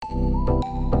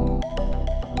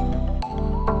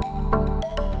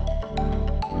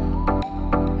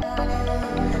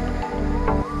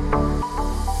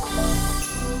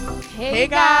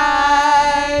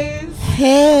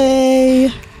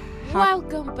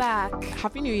back.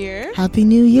 Happy New Year. Happy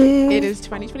New Year. It is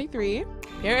 2023.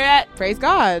 Period. Praise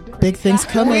God. Big things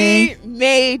coming. We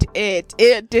made it.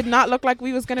 It did not look like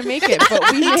we was going to make it, but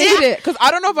we made it. Because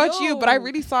I don't know about you, but I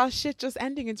really saw shit just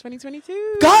ending in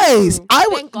 2022. Guys,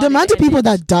 Thank God the amount it of people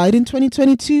ended. that died in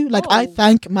 2022, like I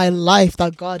thank my life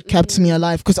that God kept me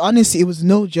alive. Because honestly, it was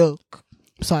no joke.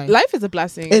 Sorry. Life is a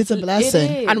blessing. It's a blessing.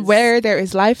 It is. And where there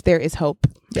is life, there is hope.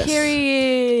 Yes.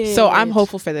 Period. So I'm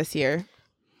hopeful for this year.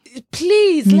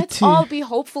 Please, Me let's too. all be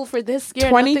hopeful for this year.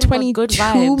 Nothing but good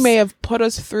 2022 vibes. may have put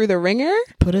us through the ringer,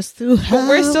 Put us through but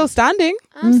we're still standing.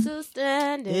 I'm still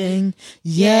standing.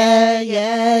 Yeah,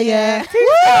 yeah, yeah.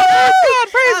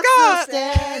 Praise God.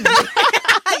 Standing.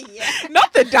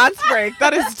 Not the dance break.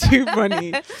 That is too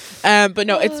funny. But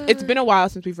no, it's been a while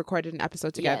since we've recorded an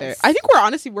episode together. Yes. I think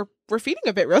we're feeling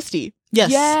a bit rusty.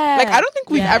 Yes. Yeah. Like I don't think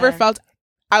we've ever felt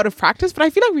out of practice, but I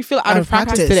feel like we feel out of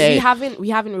practice today. We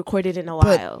haven't recorded in a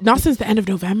while. Not since the end of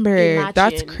November. Imagine.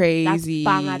 That's crazy.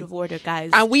 That's bang out of order,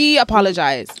 guys. And we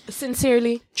apologize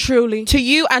Sincerely, truly. to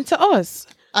you and to us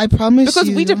I promise because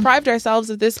you. we deprived ourselves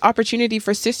of this opportunity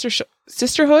for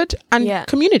sisterhood and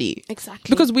community. Exactly.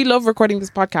 Because we love recording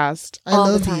this podcast. I all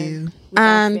the love time. you. Without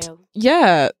And fail.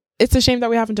 yeah, it's a shame that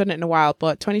we haven't done it in a while,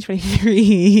 but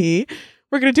 2023,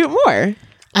 we're going to do it more.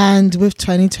 And with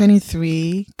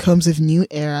 2023 comes with new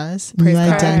eras, Praise new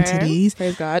God. identities.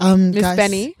 Praise God. Miss Guys,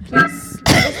 Benny, please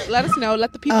let us know.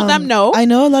 Let the people them know. I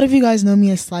know a lot of you guys know me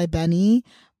as Sly Benny,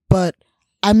 but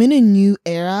I'm in a new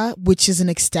era, which is an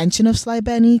extension of Sly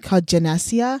Benny called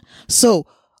Genesia. So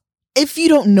if you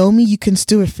don't know me, you can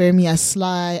still refer me as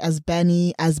Sly, as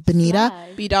Benny, as Benita.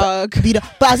 Fly. B-Dog.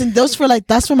 But as in those for like,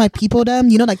 that's for my people, them,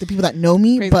 you know, like the people that know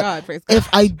me. Praise but God. Praise God.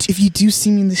 if you do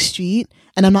see me in the street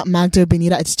and I'm not Magda or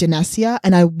Benita, it's Genesia,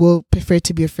 and I will prefer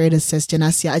to be referred as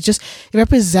Genesia. It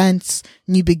represents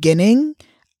new beginning,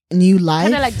 new life.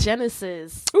 Kind of like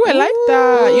Genesis. Ooh, I like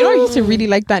that. You know, I used to really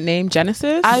like that name,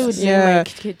 Genesis. I would name my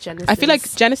kid Genesis. I feel like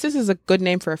Genesis is a good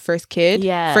name for a first kid.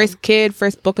 Yeah. First kid,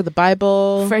 first book of the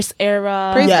Bible. first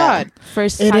era. Praise Yeah. God.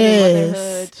 First It time in is.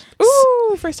 motherhood.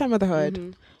 Ooh, first time motherhood.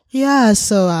 Mhm. Yeah,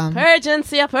 so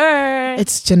Urgency up her.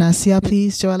 it's Genesia,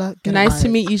 please, Joella. Get it Nice right. to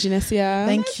meet you, Genesia.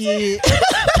 Thank you.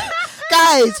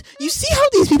 Guys, you see how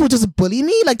these people just bully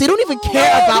me? Like they don't even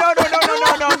care about.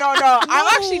 No. I'm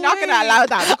actually not going to allow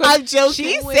that. Because I'm joking.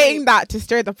 she's saying that to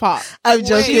stir the pot. I'm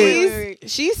joking.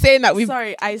 She's saying that we.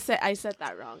 Sorry, I said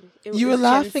that wrong. You were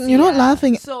laughing. You're not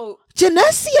laughing. So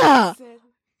Genesia.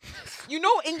 You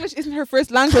know, English isn't her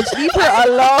first language. Leave her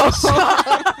alone.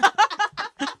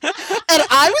 And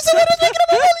I was the one who's making it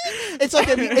bully. It's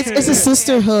okay. It's a No,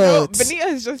 sisterhood. Benita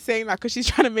is just saying that because she's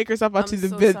trying to make herself out I'm to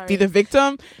so be sorry. the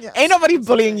victim. Yes. Ain't nobody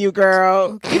bullying you,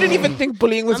 girl. You didn't even think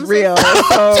bullying was I'm so real.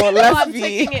 sorry. So No, let's I'm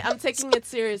be taking it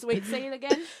serious. Wait, say it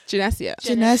again. Genesia.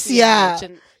 Genesia.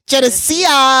 Gen-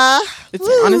 Genesia. It's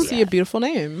Woo. honestly a beautiful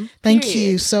name. Thank Period.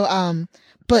 you. So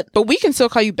But we can still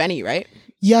call you Benny, right?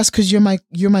 yes, because you're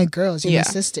my girls, you're Yeah.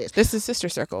 my sisters. This is Sister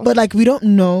Circle. But like we don't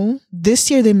know. This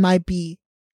year there might be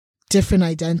different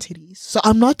identities. So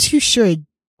I'm not too sure.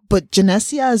 But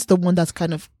Genesia is the one that's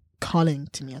kind of calling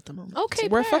to me at the moment. Okay,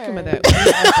 we're fucking with it. purr. We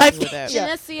are fucking with it. Yeah.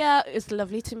 Genesia, it's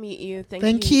lovely to meet you. Thank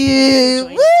Thank you. you. for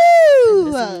joining us in Woo!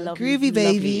 this lovely, Groovy baby.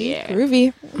 lovely year.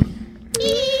 Groovy.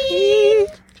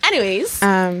 Anyways,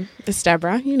 It's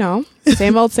Deborah, you know.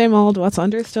 Same old. What's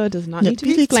understood does not need to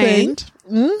be explained.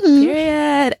 Mm-hmm.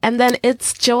 period. And then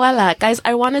it's Joella. Guys,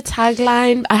 I want a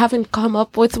tagline. I haven't come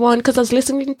up with one because I was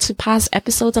listening to past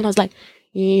episodes and I was like,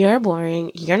 you're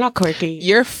boring. You're not quirky.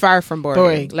 You're far from boring.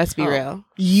 Boring. Let's be real.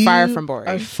 You Far from boring.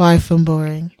 are far from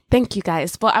boring. Thank you,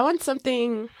 guys. But I want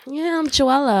something. Yeah, I'm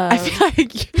Joella.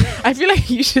 I feel like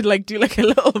you should like do like a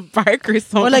little bark or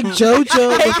something. Or like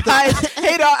JoJo. Hey with the- guys,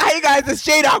 hey guys, it's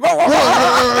J Dog.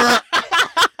 that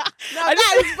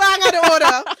is bang out of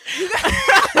order.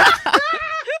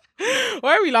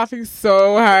 Why are we laughing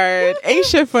so hard? Ain't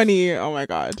shit funny. Oh my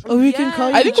god. Or we can call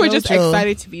you I think we're just JoJo.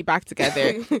 excited to be back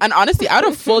together. And honestly, out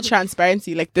of full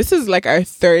transparency, like this is like our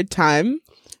third time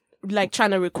like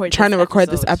trying to record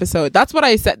this episode. That's what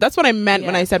I said. That's what I meant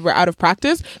when I said we're out of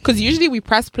practice. Because usually we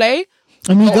press play,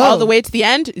 And we go go all the way to the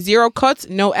end, 0 cuts,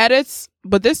 no edits.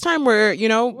 But this time we're just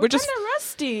kind of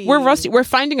rusty. we're rusty. We're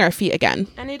finding our feet again.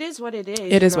 And it is what it is.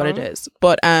 It is what it is.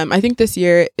 But I think this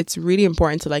year it's really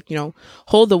important to like,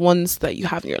 hold the ones that you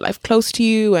have in your life close to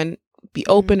you and be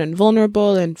open and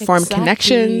vulnerable and form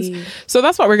connections. So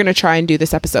that's what we're going to try and do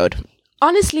this episode.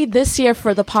 Honestly, this year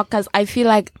for the podcast, I feel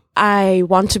like I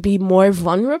want to be more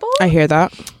vulnerable. I hear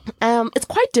that. It's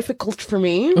quite difficult for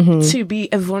me to be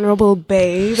a vulnerable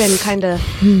babe and kind of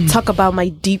talk about my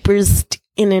deepest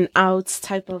in and out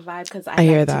type of vibe because I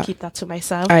hear like that. to keep that to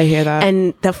myself. I hear that.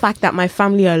 And the fact that my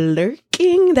family are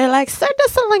lurking, they're like, send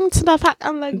us a link to the pack.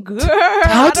 I'm like, girl.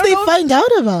 How did they find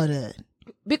out about it?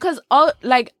 Because all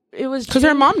like it was Because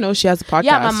her mom knows she has a podcast.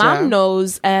 Yeah, my mom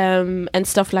knows and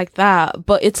stuff like that.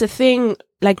 But it's a thing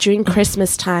like during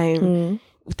Christmas time,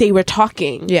 they were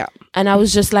talking. Yeah. And I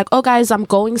was just like, oh, guys, I'm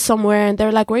going somewhere. And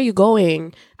they're like, where are you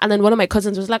going? And then one of my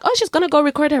cousins was like, oh, she's going to go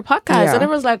record her podcast. Yeah. And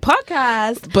everyone's like,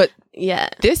 podcast? But yeah,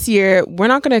 this year, we're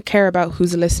not going to care about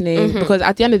who's listening because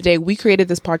at the end of the day, we created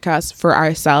this podcast for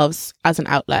ourselves as an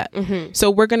outlet. So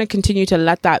we're going to continue to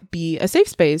let that be a safe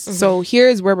space. So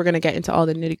here's where we're going to get into all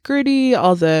the nitty gritty,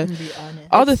 all the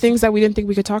things that we didn't think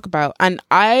we could talk about. And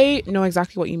I know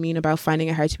exactly what you mean about finding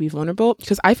it hard to be vulnerable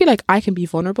because I feel like I can be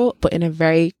vulnerable, but in a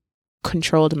very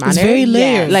controlled manner. It's very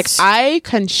layered. Like I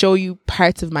can show you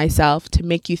parts of myself to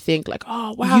make you think like,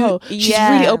 oh wow, she's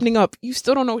really opening up. You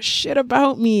still don't know shit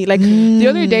about me. Like the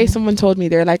other day someone told me,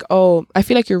 they're like, oh, I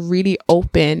feel like you're really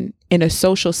open in a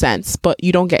social sense, but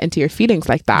you don't get into your feelings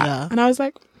like that. Yeah. And I was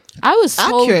like, I was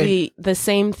told the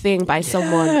same thing by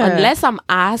someone. Unless I'm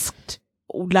asked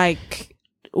like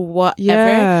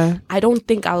whatever, I don't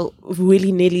think I'll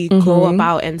willy-nilly go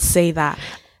about and say that.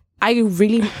 I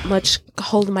really much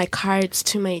hold my cards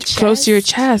to my chest. Close to your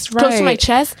chest, right. Close to my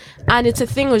chest. And it's a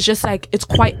thing was just like, it's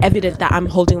quite evident that I'm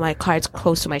holding my cards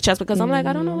close to my chest because I'm like,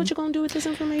 I don't know what you're going to do with this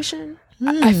information.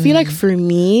 I feel like for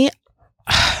me,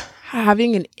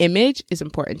 having an image is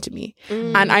important to me.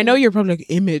 And I know you're probably like,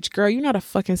 image, girl, you're not a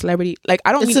fucking celebrity. Like,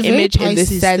 I don't mean image in the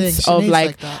sense of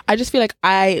like I just feel like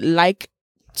I like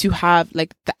to have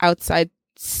like the outside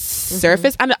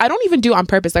surface, and I don't even do it on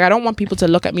purpose. Like I don't want people to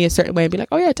look at me a certain way and be like,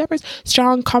 oh yeah, Deborah's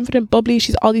strong, confident, bubbly,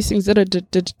 she's all these things,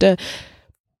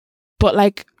 but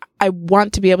like I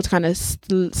want to be able to kind of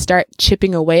start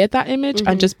chipping away at that image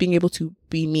and just being able to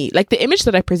be me. Like the image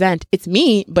that I present, it's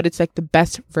me, but it's like the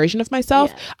best version of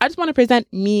myself. I just want to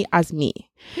present me as me.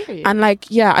 And like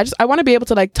I want to be able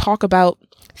to like talk about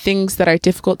things that are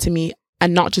difficult to me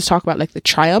and not just talk about like the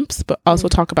triumphs, but also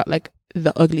talk about like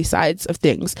the ugly sides of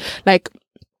things. Like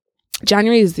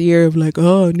January is the year of like,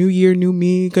 oh, new year, new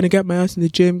me, gonna get my ass in the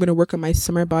gym, gonna work on my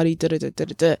summer body,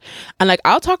 and like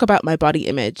I'll talk about my body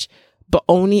image, but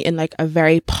only in like a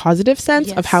very positive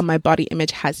sense of how my body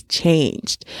image has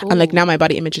changed. And like now my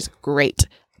body image is great,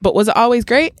 but was it always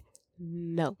great?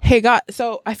 No. Hey God,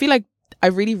 so I feel like I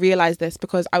really realized this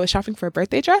because I was shopping for a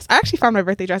birthday dress. I actually found my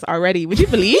birthday dress already. Would you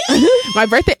believe? My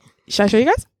birthday, should I show you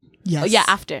guys? Yes. Oh, yeah,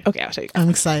 after. Okay, I'll show you guys. I'm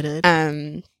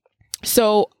excited.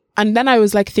 So, and then I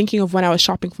was like thinking of when I was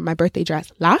shopping for my birthday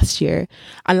dress last year.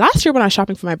 And last year when I was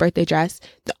shopping for my birthday dress,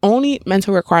 the only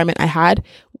mental requirement I had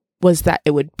was that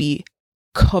it would be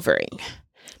covering.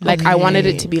 Like I wanted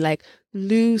it to be like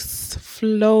loose,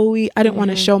 flowy. I didn't want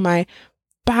to show my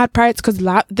bad parts because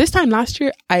this time last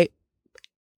year I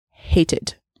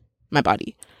hated my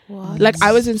body. What? Like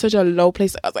I was in such a low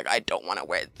place. I was like, I don't want to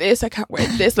wear this. I can't wear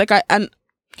this.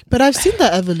 But I've seen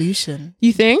that evolution.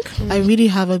 You think? I really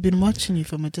have. I've been watching you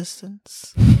from a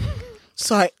distance.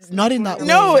 Sorry, not in that way.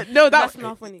 No, that's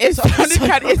not funny. It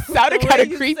sounded kind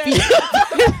of creepy. When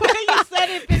you said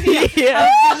it, Vinny, yeah.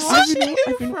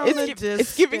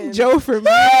 It's giving Joe for me.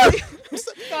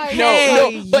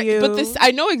 No, but this,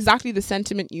 I know exactly the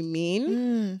sentiment you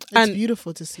mean. It's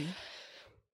beautiful to see.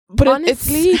 But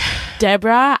honestly,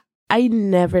 Deborah, I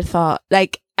never thought,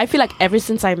 like, I feel like ever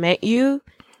since I met you,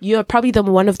 you're probably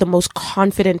one of the most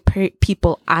confident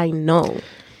people I know.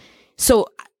 So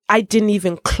I didn't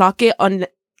even clock it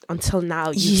until now.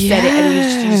 You said it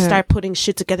and you start putting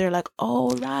shit together like,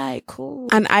 oh, right, cool.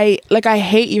 And I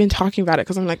hate even talking about it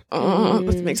because I'm like, oh,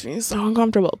 this makes me so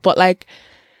uncomfortable. But like,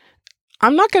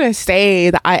 I'm not going to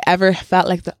say that I ever felt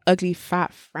like the ugly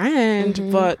fat friend,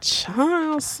 but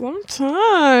child,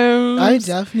 sometimes. I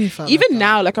definitely felt even like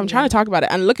now, like I'm trying to talk about it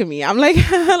and look at me. I'm like,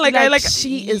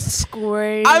 she is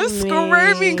squirming. I'm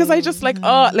squirming because I just like,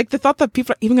 like the thought that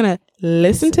people are even going to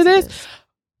listen to this.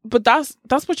 But that's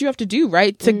what you have to do,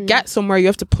 right? To get somewhere, you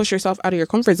have to push yourself out of your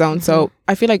comfort zone. So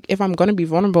I feel like if I'm going to be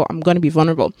vulnerable, I'm going to be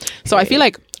vulnerable. So I feel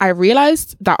like I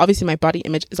realized that obviously my body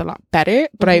image is a lot better,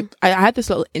 but I had this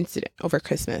little incident over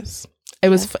Christmas. It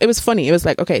was funny. It was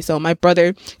like, okay, so my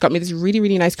brother got me this really,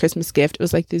 really nice Christmas gift. It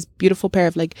was like this beautiful pair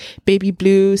of like baby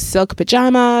blue silk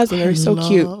pajamas, and they were so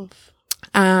cute.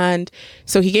 And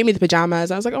so he gave me the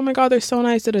pajamas. I was like, oh my God, they're so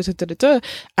nice. So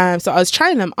I was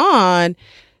trying them on.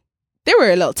 They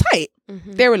were a little tight.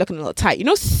 They were looking a little tight. You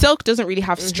know, silk doesn't really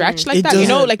have stretch like that. You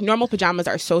know, like normal pajamas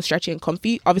are so stretchy and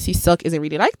comfy. Obviously, silk isn't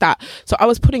really like that. So I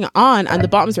was putting it on and the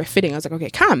bottoms were fitting. I was like,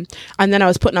 okay, calm. And then I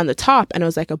was putting on the top and it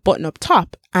was like a button up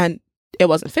top and it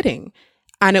wasn't fitting.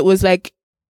 And it was like,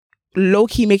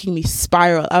 low-key making me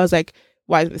spiral. I was like,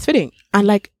 why isn't this fitting? And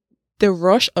like the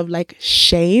rush of like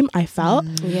shame I felt,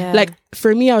 like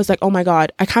for me, I was like, oh my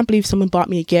God, I can't believe someone bought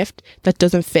me a gift that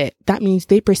doesn't fit. That means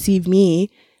they perceive me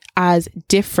as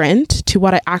different to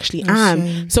what I actually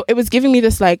am. So it was giving me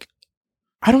this like,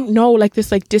 I don't know, like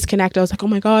this like disconnect. I was like, oh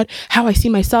my God, how I see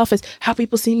myself is how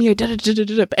people see me. Or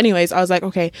But anyways, I was like,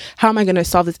 okay, how am I going to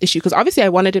solve this issue? Because obviously I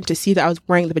wanted him to see that I was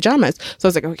wearing the pajamas. So I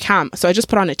was like, okay, Cam. So I just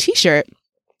put on a t-shirt.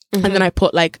 And then I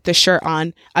put like the shirt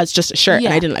on as just a shirt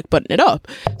and I didn't like button it up.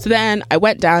 So then I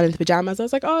went down in the pajamas. I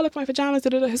was like, oh, look, my pajamas.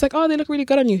 He's like, oh, they look really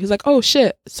good on you. He's like, oh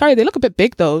shit, sorry, they look a bit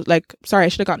big though. Like, sorry, I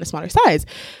should have gotten a smaller size.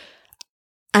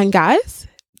 And guys,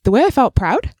 the way I felt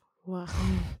proud,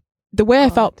 the way I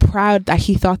felt proud that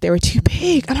he thought they were too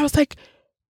big. And I was like,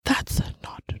 that's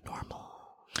not normal.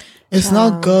 It's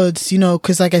not good, you know,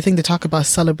 because like I think they talk about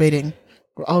celebrating.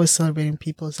 We're always celebrating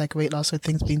people's like weight loss or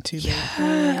things being too big.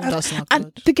 That's not good.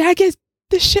 And the gag is,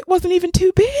 the shit wasn't even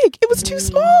too big. It was too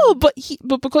small. But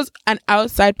because an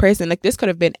outside person, like this could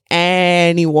have been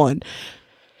anyone.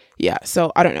 Yeah,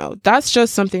 so I don't know. That's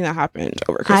just something that happened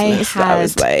over Christmas. I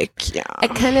was like, yeah. I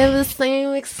kind of the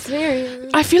same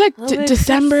experience. I feel like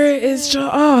December is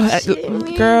just,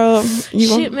 girl.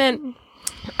 Man.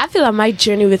 I feel like my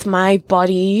journey with my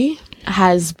body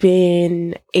has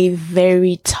been a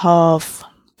very tough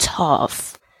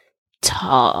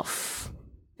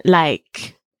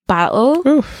like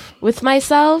battle with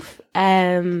myself.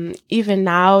 Even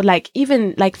now, like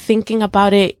even like thinking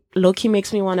about it, Loki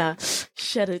makes me want to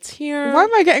shed a tear. Why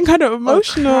am I getting kind of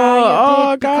emotional?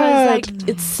 Oh God. Because like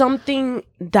it's something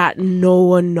that no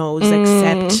one knows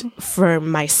except for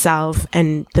myself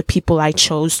and the people I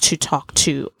chose to talk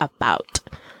to about.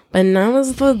 But now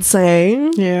is the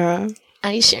day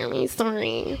I share my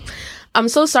story. I'm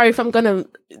so sorry if I'm gonna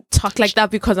talk like that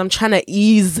because I'm trying to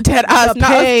ease dead ass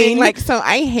pain. Like, so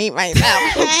I hate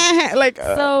myself. Like,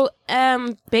 so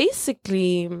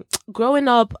basically, growing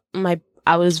up,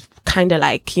 I was kind of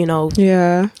like, you know,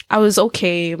 I was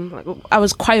okay. I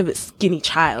was quite a skinny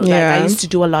child. Like, I used to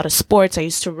do a lot of sports. I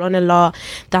used to run a lot.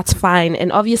 That's fine.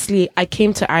 And obviously, I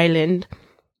came to Ireland.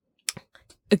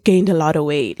 Gained a lot of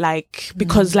weight, like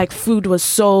because like food was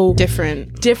so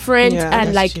different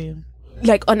and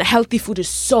like unhealthy food is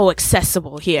so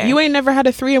accessible here. You ain't never had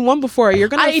a 3-in-1 before. You're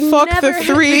gonna fuck the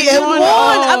 3-in-1.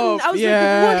 I was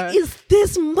like, what is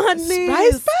this money?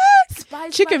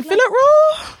 Spice chicken fillet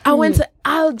roll. I went to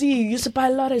Aldi, used to buy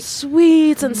a lot of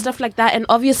sweets and stuff like that. And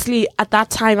obviously at that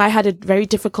time I had a very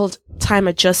difficult time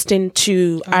adjusting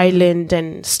to Ireland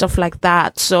and stuff like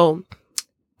that. So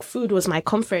food was my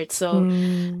comfort. So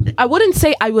I wouldn't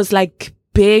say I was like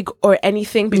big or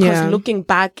anything because looking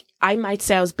back, I might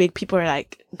say I was big. People are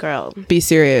like, girl, be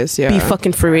serious. Be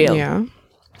fucking for real.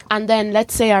 And then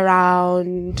let's say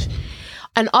around,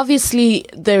 and obviously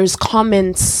there's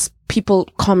comments, people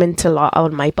comment a lot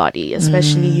on my body,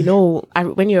 especially, you know,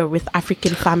 when you're with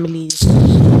African families.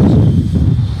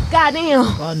 God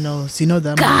damn. God knows. You know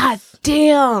them. God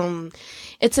damn.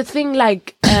 It's a thing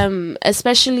like,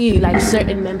 especially like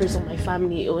certain members of my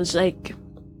family, it was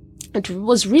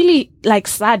really like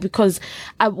sad because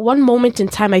at one moment in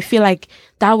time, I feel like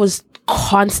that was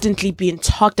constantly being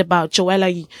talked about.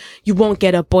 Joella, you won't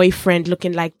get a boyfriend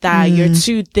looking like that. You're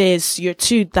too this, you're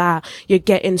too that. You're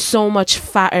getting so much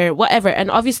fatter, whatever.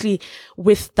 And obviously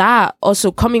with that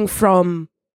also coming from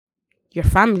your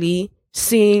family,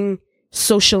 seeing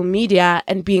social media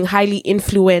and being highly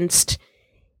influenced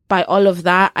by all of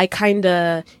that, I kind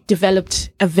of developed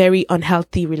a very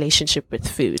unhealthy relationship with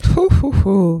food.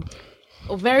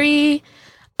 Very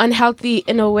unhealthy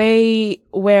in a way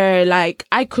where like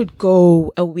I could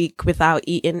go a week without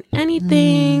eating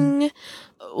anything,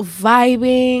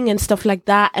 vibing and stuff like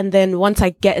that. And then once I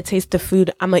get a taste of food,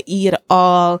 I'm gonna eat it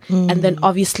all. And then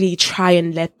obviously try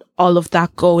and let all of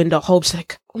that go in the hopes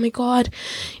like, oh my God,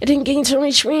 I didn't gain too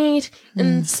much weight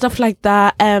and stuff like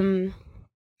that.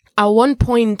 At one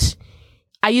point,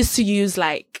 I used to use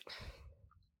like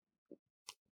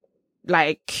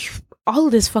all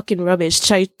this fucking rubbish,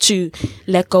 try to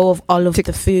let go of all of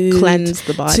the food, cleanse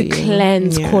the body, to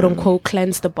cleanse, quote unquote,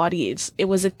 cleanse the body. It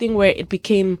was a thing where it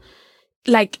became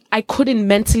like I couldn't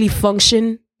mentally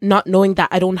function not knowing that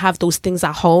I don't have those things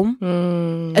at home.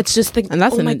 It's just like, and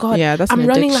that's oh my God, I'm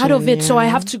running out of it. So I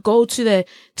have to go to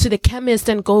the chemist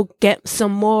and go get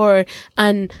some more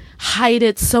and hide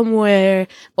it somewhere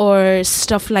or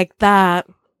stuff like that.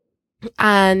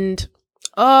 And,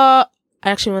 I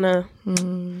actually want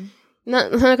to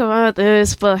not talk about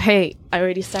this, but hey, I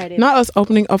already started. Not us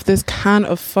opening up this can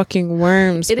of fucking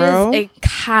worms, bro. It is a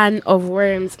can of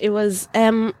worms. It was,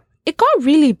 it got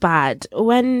really bad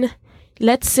when,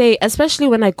 let's say, especially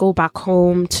when I go back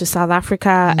home to South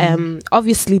Africa,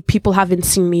 obviously people haven't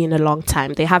seen me in a long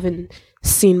time. They haven't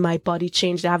seen my body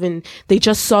change. They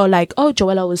just saw like, oh,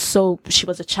 Joella she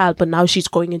was a child, but now she's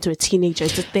going into a teenager.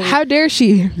 It's a thing. How dare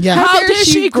she? Yeah. How dare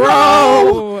she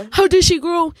grow? How dare she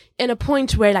grow? In a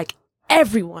point where like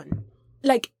everyone,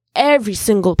 like every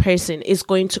single person is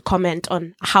going to comment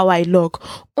on how I look.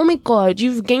 Oh my God,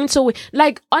 you've gained so weight.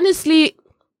 Like, honestly,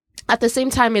 at the same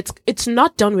time, it's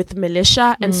not done with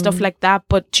militia and stuff like that,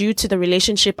 but due to the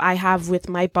relationship I have with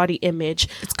my body image,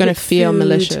 it's going to feel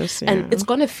malicious. Yeah. And it's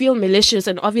going to feel malicious.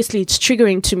 And obviously it's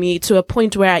triggering to me to a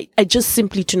point where I just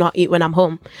simply do not eat when I'm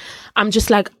home. I'm just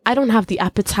like, I don't have the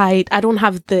appetite. I don't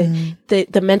have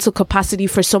the mental capacity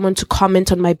for someone to comment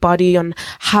on my body, on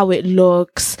how it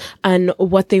looks and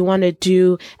what they want to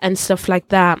do and stuff like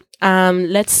that.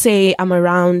 Let's say I'm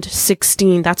around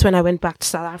 16. That's when I went back to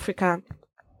South Africa.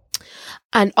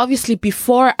 And obviously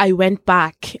before I went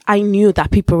back, I knew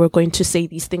that people were going to say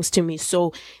these things to me.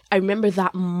 So I remember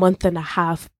that month and a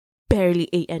half, barely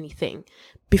ate anything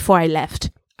before I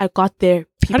left. I got there.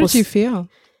 How did you feel?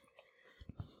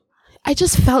 I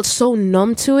just felt so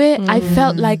numb to it. I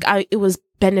felt like it was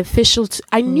beneficial to,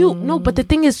 I knew, no, but the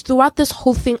thing is, throughout this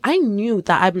whole thing, I knew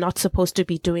that I'm not supposed to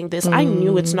be doing this. I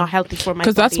knew it's not healthy for my body.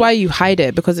 Because that's why you hide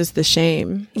it, because it's the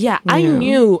shame. Yeah, I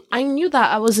knew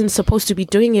that I wasn't supposed to be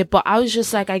doing it, but I was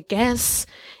just like, I guess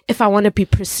if I want to be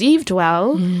perceived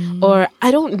well, or I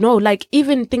don't know, like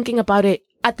even thinking about it,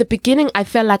 at the beginning, I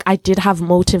felt like I did have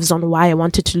motives on why I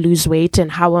wanted to lose weight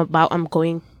and how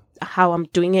I'm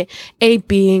doing it. A,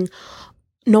 being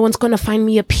no one's gonna find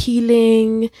me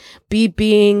appealing. B,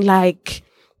 being like,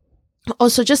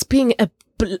 also just being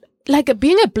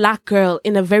being a black girl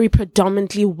in a very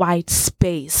predominantly white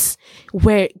space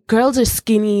where girls are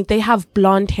skinny, they have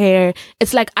blonde hair.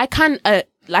 It's like I can't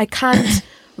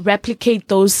replicate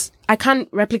those. I can't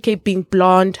replicate being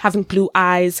blonde, having blue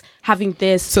eyes, having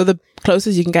this. So the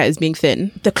closest you can get is being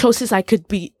thin. The closest I could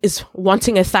be is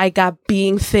wanting a thigh gap,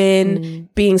 being thin,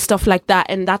 being stuff like that.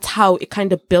 And that's how it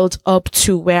kind of built up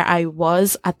to where I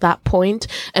was at that point.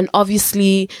 And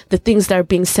obviously the things that are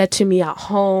being said to me at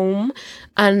home.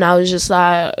 And I was just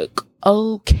like,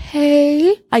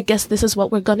 okay, I guess this is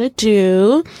what we're gonna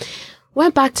do.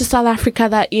 Went back to South Africa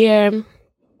that year.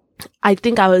 I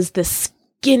think I was the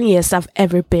skinniest I've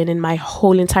ever been in my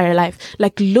whole entire life.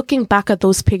 Like looking back at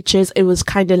those pictures, it was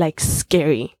kind of like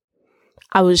scary.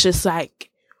 I was just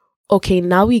like, okay,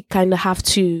 now we kind of have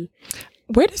to.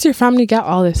 Where does your family get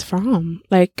all this from?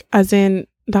 Like, as in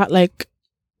that, like,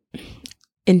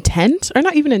 intent, or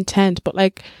not even intent, but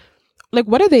like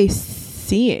what are they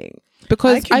seeing?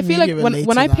 Because I feel like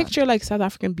when I picture like South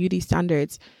African beauty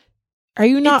standards, are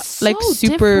you not like so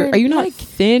super different. Are you not like,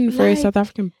 thin for a South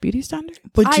African beauty standard?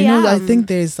 But I think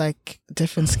there's like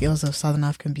different scales of Southern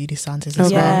African beauty standards as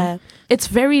well. Yeah, it's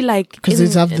very like, because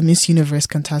they have the Miss Universe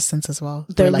contestants as well.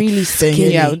 They're like really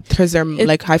skinny. Yeah, because they're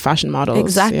like high fashion models.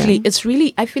 Exactly. Yeah. It's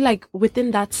really, I feel like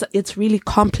within that, it's really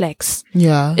complex.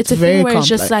 Yeah, it's a thing where complex.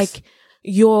 It's just like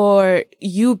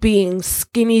you being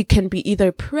skinny can be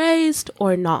either praised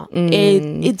or not.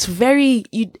 It's very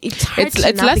it's hard to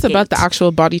navigate. Less about the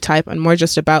actual body type and more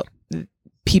just about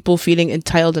people feeling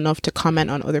entitled enough to comment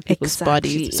on other people's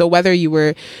bodies. So whether you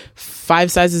were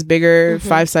 5 sizes bigger,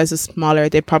 5 sizes smaller,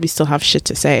 they probably still have shit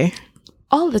to say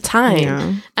all the time.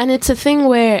 Yeah. And it's a thing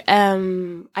where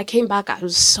I came back, I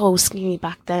was so skinny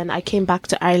back then. I came back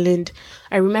to Ireland.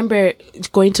 I remember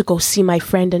going to go see my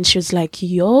friend and she was like,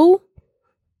 yo,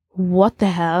 what the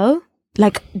hell?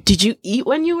 Like, did you eat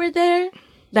when you were there?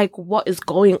 Like, what is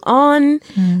going on?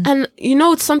 And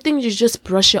it's something you just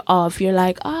brush it off. You're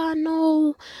like,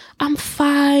 no, I'm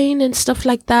fine and stuff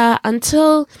like that.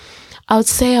 Until I would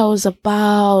say I was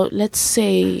about, let's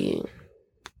say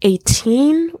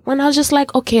 18, when I was just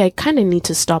like, okay, I kind of need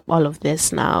to stop all of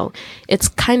this now. It's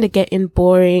kind of getting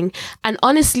boring. And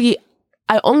honestly,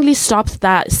 I only stopped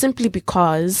that simply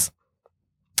because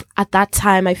at that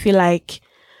time, I feel like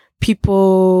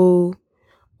people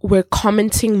were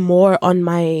commenting more on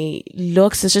my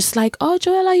looks. It's just like, oh,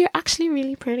 Joella, you're actually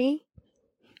really pretty.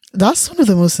 That's one of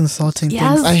the most insulting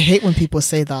things. I hate when people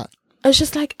say that. It's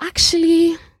just like,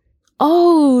 actually,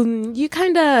 oh, you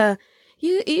kind of,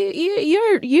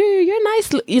 you're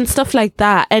nice and stuff like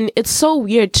that. And it's so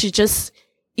weird to just,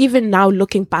 even now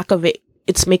looking back of it,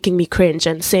 it's making me cringe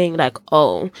and saying like,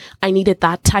 oh, I needed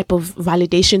that type of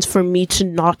validations for me to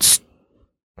not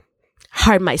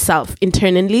hurt myself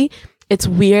internally. It's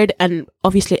weird, and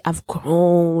obviously I've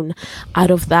grown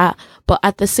out of that, but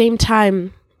at the same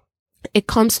time it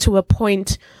comes to a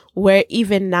point where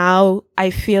even now I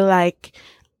feel like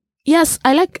Yes,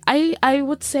 I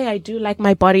would say I do like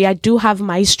my body. I do have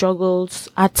my struggles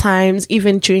at times,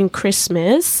 even during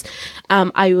Christmas.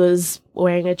 I was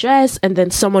wearing a dress and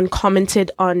then someone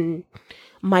commented on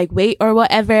my weight or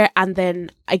whatever, and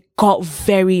then I got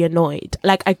very annoyed.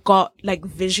 Like, I got like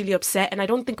visually upset, and I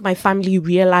don't think my family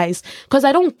realized, because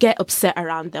I don't get upset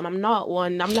around them. I'm not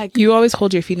one. I'm like, you always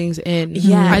hold your feelings in.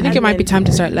 Yeah, I think it might be time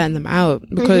to start letting them out,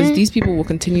 because these people will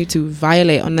continue to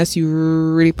violate unless you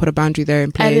really put a boundary there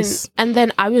in place. And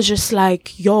then I was just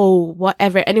like, yo,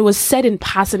 whatever. And it was said in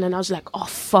passing, and I was like, oh,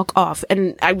 fuck off.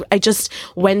 And I just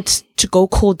went to go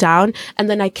cool down, and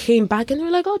then I came back and they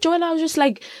were like, oh, Joella. I was just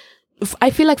like,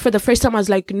 I feel like for the first time I was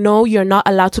like, no, you're not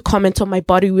allowed to comment on my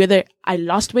body, whether I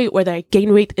lost weight, whether I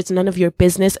gained weight. It's none of your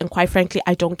business. And quite frankly,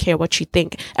 I don't care what you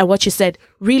think. And what you said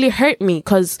really hurt me,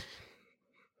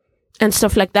 and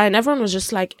stuff like that. And everyone was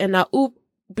just like,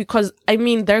 because I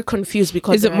mean, they're confused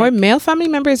because is it more male family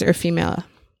members or female?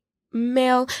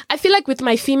 Male. I feel like with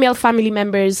my female family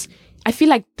members, I feel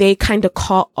like they kind of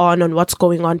caught on what's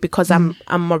going on because I'm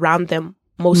around them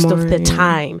most of the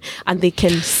time, and they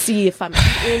can see if I'm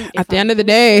at the end of the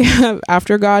day,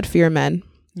 after God, fear men.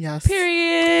 Yes.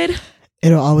 Period.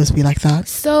 It'll always be like that.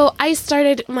 So I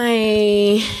started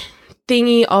my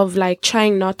thingy of like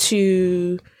trying not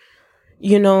to,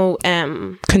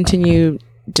 continue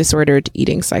disordered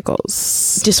eating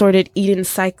cycles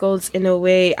in a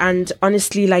way, and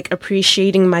honestly, like,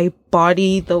 appreciating my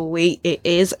body the way it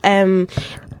is.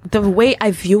 The way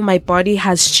I view my body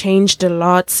has changed a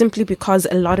lot, simply because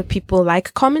a lot of people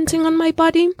like commenting on my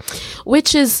body,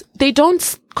 which is, they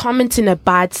don't comment in a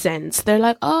bad sense. They're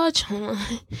like, oh,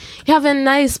 you have a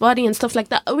nice body and stuff like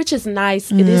that, which is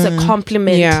nice. It is a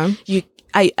compliment. Yeah.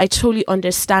 I totally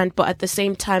understand, but at the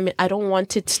same time, I don't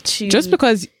want it to... Just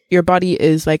because your body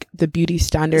is like the beauty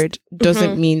standard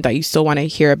doesn't mean that you still want to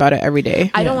hear about it every day.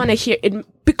 I don't want to hear it,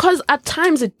 because at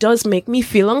times it does make me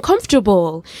feel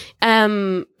uncomfortable.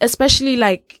 Especially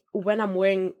like when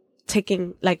I'm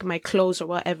taking like my clothes or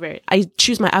whatever. I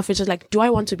choose my outfit just like, do I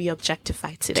want to be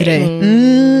objectified today?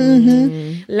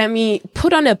 Let me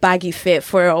put on a baggy fit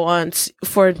for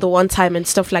the one time and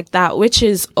stuff like that, which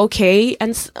is okay.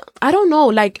 And I don't know,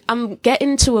 like, I'm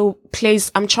getting to a place,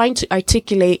 I'm trying to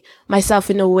articulate myself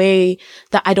in a way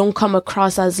that I don't come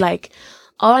across as like,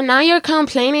 oh, now you're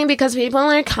complaining because people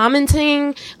are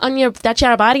commenting on that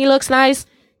your body looks nice.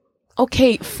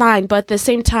 Okay, fine. But at the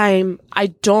same time, I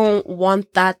don't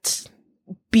want that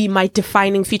be my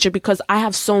defining feature, because I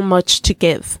have so much to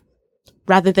give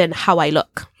rather than how I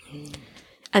look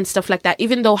and stuff like that.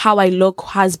 Even though how I look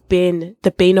has been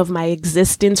the bane of my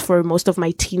existence for most of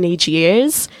my teenage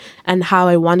years, and how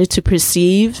I wanted to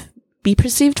be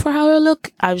perceived for how I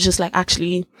look, I was just like,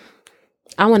 actually,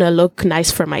 I want to look nice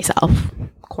for myself,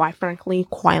 quite frankly,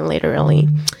 quite literally.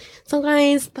 So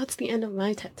guys, that's the end of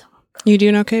my TED Talk. You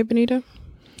doing okay, Benita?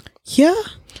 Yeah.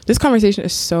 This conversation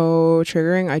is so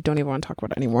triggering. I don't even want to talk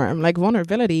about it anymore. I'm like,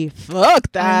 vulnerability.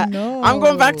 Fuck that. I'm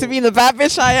going back to being the bad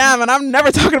bitch I am, and I'm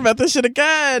never talking about this shit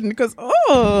again, because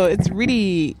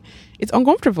it's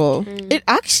uncomfortable. It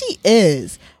actually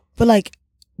is. But like,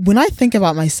 when I think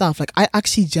about myself, like, I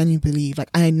actually genuinely believe, like,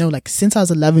 I know, like, since I was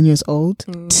 11 years old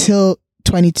till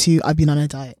 22, I've been on a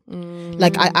diet.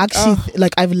 Like, I actually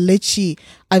like,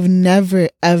 I've never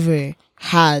ever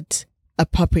had a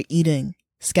proper eating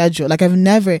schedule. Like, I've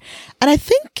never, and I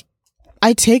think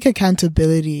I take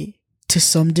accountability to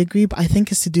some degree, but I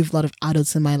think it's to do with a lot of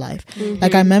adults in my life.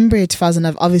 Like, I remember in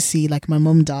 2005, obviously, like, my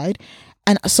mom died,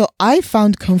 and so I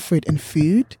found comfort in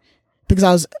food because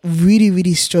I was really,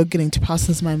 really struggling to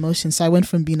process my emotions. So I went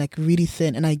from being like really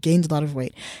thin, and I gained a lot of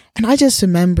weight. And I just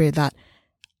remember that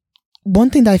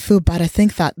one thing that I feel bad, I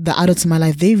think that the adults in my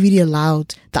life, they really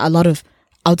allowed that a lot of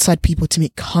outside people to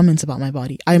make comments about my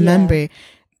body. I remember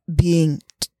being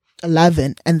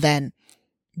 11 and then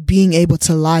being able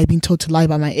to lie, being told to lie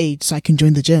about my age so I can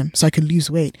join the gym, so I can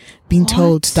lose weight, being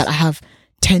told that I have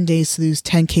 10 days to lose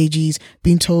 10 kgs,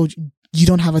 being told you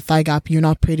don't have a thigh gap, you're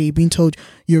not pretty, being told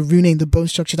you're ruining the bone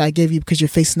structure that I gave you because your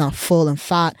face is not full and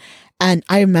fat. And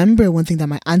I remember one thing that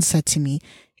my aunt said to me,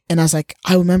 and I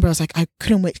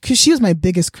couldn't wait, because she was my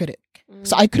biggest critic.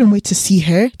 So I couldn't wait to see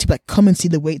her, to like, come and see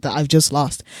the weight that I've just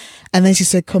lost. And then she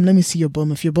said, come, let me see your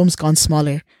bum. If your bum's gone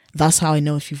smaller, that's how I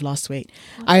know if you've lost weight.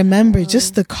 I remember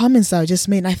just the comments that I just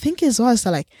made. And I think as well as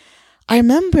that, like, I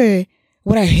remember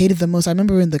what I hated the most. I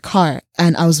remember we were in the car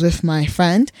and I was with my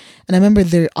friend, and I remember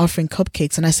they're offering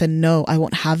cupcakes, and I said, no, I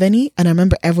won't have any. And I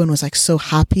remember everyone was like so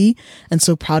happy and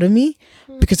so proud of me,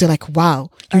 because they're like, wow,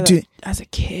 you're doing, as a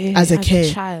kid, as a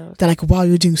child. They're like, wow,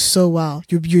 you're doing so well.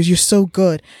 You're so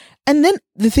good. And then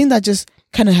the thing that just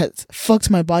kind of has fucked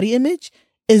my body image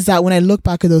is that when I look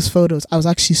back at those photos, I was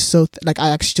actually I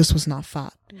actually just was not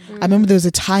fat. I remember there was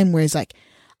a time where it's like,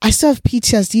 I still have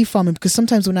PTSD from it, because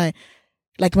sometimes when I,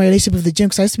 like my relationship with the gym,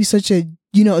 because I used to be such a,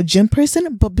 a gym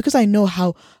person, but because I know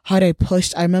how hard I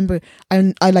pushed, I remember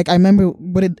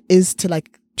what it is to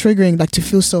like triggering, like to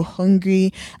feel so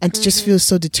hungry and to just feel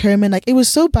so determined. Like it was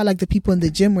so bad. Like the people in the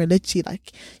gym were literally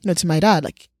like, to my dad,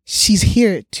 like, she's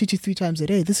here 2 to 3 times a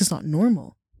day. This is not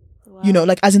normal. Wow.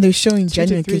 Like as in they're showing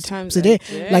genuine 2 times a day.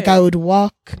 Like I would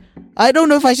walk. I don't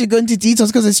know if I should go into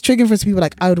details because it's triggering for some people.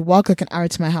 Like I would walk like an hour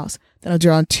to my house. Then I'd do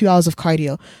around 2 hours of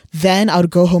cardio. Then I would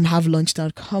go home, have lunch. Then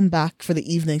I'd come back for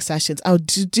the evening sessions. I would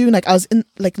do like, I was in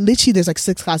like literally there's like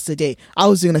 6 classes a day. I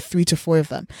was doing like 3 to 4 of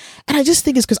them. And I just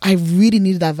think it's because I really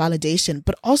needed that validation,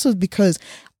 but also because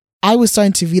I was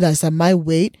starting to realize that my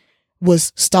weight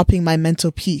was stopping my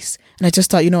mental peace. And I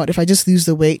just thought, if I just lose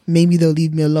the weight, maybe they'll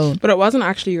leave me alone. But it wasn't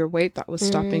actually your weight that was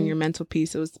stopping your mental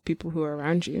peace. It was the people who were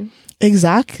around you.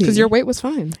 Exactly. Because your weight was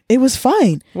fine. It was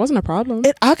fine. It wasn't a problem.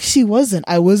 It actually wasn't.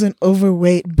 I wasn't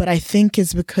overweight, but I think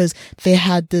it's because they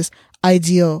had this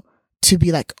ideal to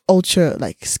be like ultra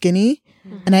like skinny.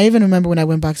 Mm-hmm. And I even remember when I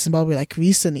went back to Zimbabwe, like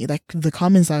recently, like the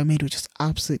comments that I made were just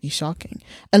absolutely shocking.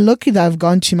 And lucky that I've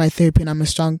gone to my therapy and I'm a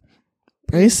strong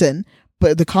person.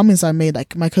 But the comments I made,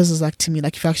 like my cousins like to me,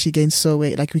 like if you actually gained so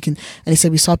weight, like we can, and they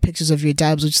said we saw pictures of your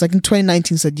dabs, which is like in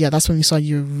 2019 said, yeah, that's when we saw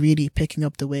you were really picking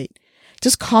up the weight.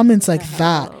 Just comments like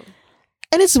that.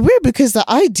 And it's weird because the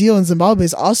ideal in Zimbabwe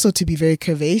is also to be very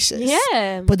curvaceous.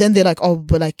 Yeah. But then they're like, oh,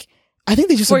 but like, I think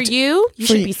they just... For you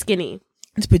should be skinny.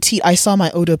 It's petite. I saw my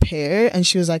older pair and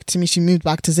she was like to me, she moved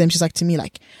back to Zim. She's like to me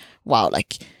like, wow,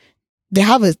 like they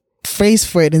have a phrase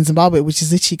for it in Zimbabwe, which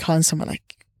is literally calling someone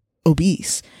like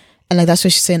obese. And like, that's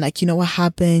what she's saying. Like, what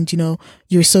happened?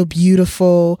 You're so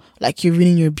beautiful. Like, you're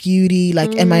ruining your beauty.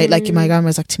 Like, and my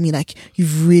grandma's like to me, like,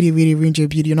 you've really, really ruined your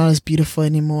beauty. You're not as beautiful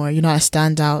anymore. You're not a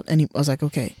standout. And I was like,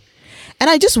 okay. And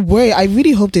I just worry. I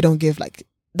really hope they don't give like,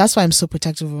 that's why I'm so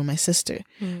protective over my sister.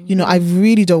 Mm-hmm. I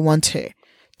really don't want her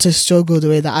to struggle the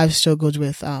way that I've struggled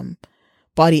with,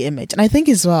 body image. And I think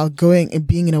as well, going and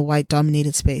being in a white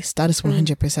dominated space, that is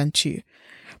 100% true.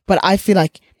 But I feel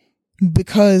like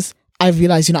because I've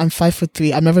realized, I'm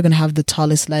 5'3". I'm never going to have the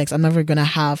tallest legs. I'm never going to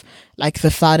have like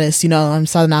the fattest, I'm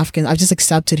Southern African. I've just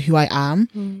accepted who I am,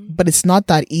 but it's not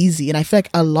that easy. And I feel like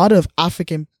a lot of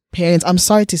African parents, I'm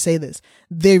sorry to say this,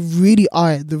 they really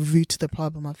are the root to the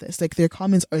problem of this. Like their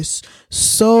comments are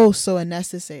so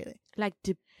unnecessary. Like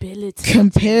debilitating.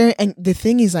 Compare. And the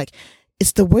thing is like,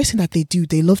 it's the worst thing that they do.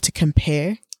 They love to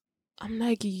compare. I'm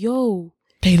like, yo.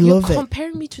 They love it. You're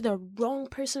comparing me to the wrong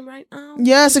person right now.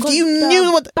 Yes, if you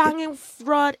knew what banging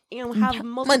fraud and have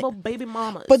multiple baby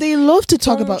mamas. But they love to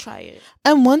talk about. Try it.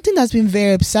 And one thing that's been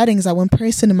very upsetting is that one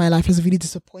person in my life has really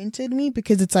disappointed me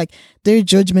because it's like their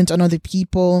judgment on other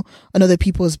people, on other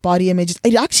people's body images.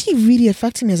 It actually really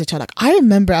affected me as a child. Like I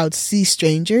remember I would see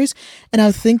strangers and I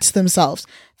would think to themselves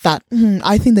that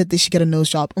I think that they should get a nose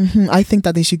job. I think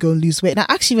that they should go lose weight. And I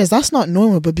actually realized that's not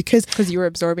normal, but because you were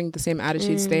absorbing the same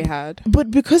attitudes they had. But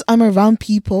because I'm around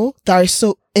people that are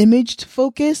so image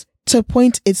focused, to a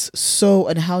point it's so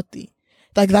unhealthy.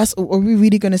 Like are we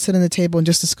really going to sit on the table and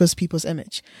just discuss people's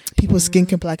image, people's skin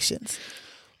complexions?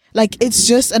 Like it's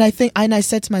just, and I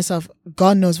said to myself,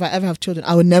 God knows if I ever have children,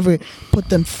 I would never put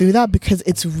them through that because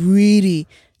it's really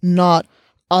not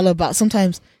all about,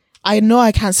 sometimes I know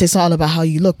I can't say it's not all about how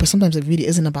you look, but sometimes it really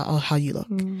isn't about how you look.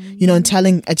 And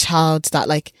telling a child that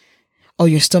like, oh,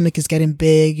 your stomach is getting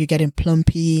big, you're getting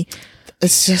plumpy.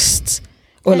 It's just,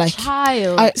 or like,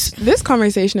 child. This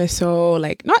conversation is so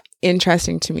like not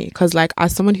interesting to me because like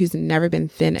as someone who's never been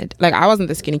thin, like I wasn't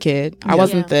the skinny kid. I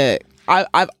wasn't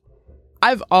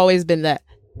I've always been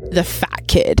the fat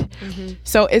kid.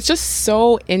 So it's just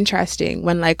so interesting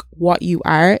when like what you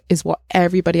are is what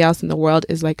everybody else in the world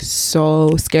is like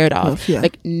so scared of.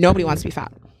 Like nobody wants to be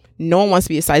fat. No one wants to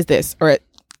be a size this, or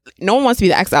no one wants to be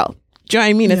the XL. Do you know what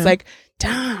I mean? It's like,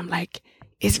 damn, like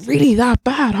it's really that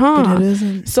bad, huh? But it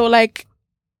isn't. So like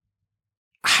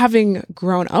having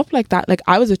grown up like that, like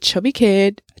I was a chubby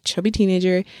kid, a chubby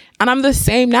teenager, and I'm the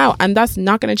same now, and that's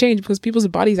not going to change because people's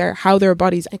bodies are how their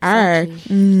bodies are.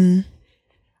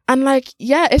 And like,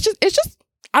 yeah, it's just,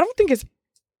 I don't think it's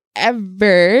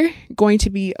ever going to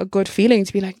be a good feeling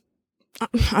to be like,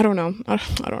 I don't know. I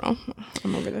don't know.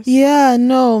 I'm over this. Yeah,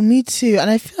 no, me too. And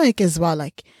I feel like as well,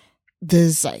 like,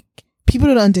 there's like, people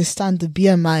don't understand the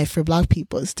BMI for Black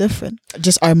people is different.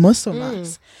 Just our muscle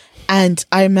mass. And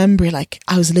I remember like,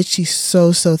 I was literally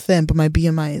so thin, but my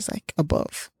BMI is like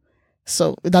above.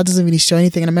 So that doesn't really show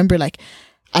anything. And I remember like,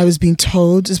 I was being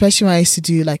told, especially when I used to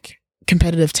do like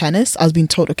competitive tennis, I was being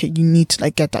told, okay, you need to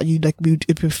like get that. We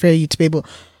would prefer you to be able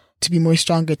to be more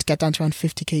stronger, to get down to around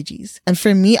 50 kgs. And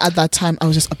for me at that time, I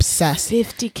was just obsessed.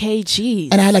 50 kgs.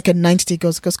 And I had like a 90-day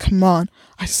goes, come on,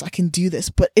 I can do this.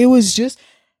 But it was just,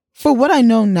 for what I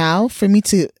know now, for me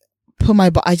to put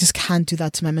I just can't do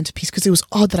that to my mental peace, because it was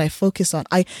all that I focused on.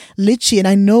 I literally, and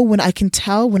I know when I can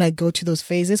tell when I go to those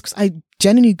phases, because I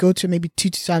genuinely go to it maybe two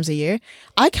times a year.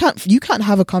 You can't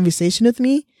have a conversation with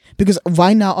me, because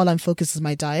right now all I'm focused is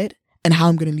my diet and how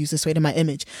I'm going to lose this weight and my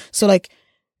image. So like,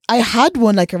 I had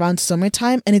one like around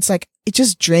summertime, and it's like, it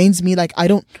just drains me. Like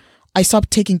I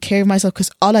stopped taking care of myself,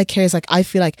 because all I care is like, I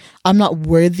feel like I'm not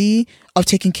worthy of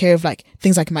taking care of like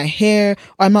things like my hair,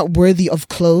 or I'm not worthy of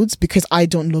clothes because I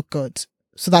don't look good.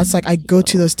 So that's like, I go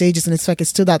to those stages, and it's like, it's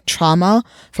still that trauma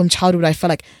from childhood. I felt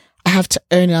like I have to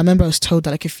earn it. I remember I was told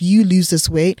that like, if you lose this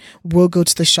weight, we'll go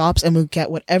to the shops and we'll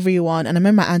get whatever you want. And I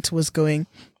remember my aunt was going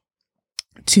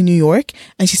to New York,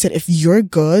 and she said, if you're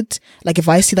good, like if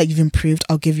I see that you've improved,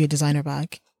 I'll give you a designer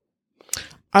bag.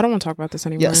 I don't want to talk about this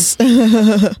anymore. Yes.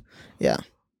 Yeah.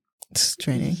 It's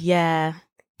draining. Yeah.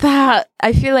 That,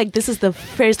 I feel like this is the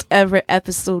first ever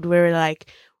episode where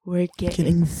we're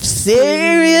getting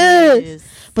serious.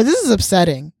 But this is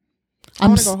upsetting. I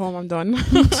want to go home. I'm done.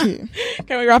 Me too.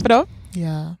 Can we wrap it up?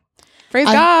 Yeah. Praise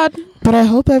God. But I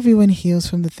hope everyone heals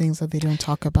from the things that they don't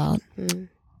talk about.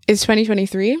 It's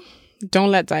 2023.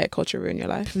 Don't let diet culture ruin your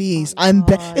life. Please.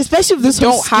 Especially if this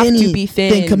whole don't have to be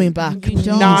thin. thing coming back. You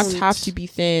do not have to be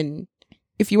thin.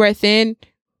 If you are thin,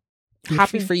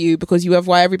 happy for you, because you have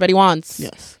what everybody wants.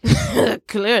 Yes.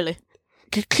 Clearly.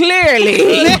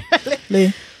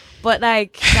 But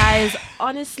like, guys,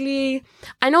 honestly,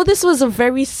 I know this was a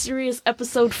very serious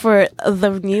episode for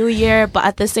the new year, but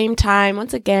at the same time,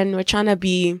 once again, we're trying to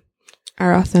be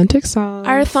our authentic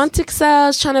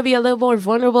selves, trying to be a little more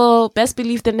vulnerable. Best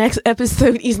believe the next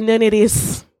episode is none of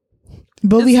this.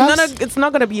 But it's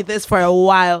not gonna be this for a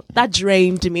while. That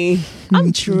drained me.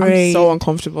 I'm drained. I'm so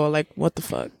uncomfortable. Like, what the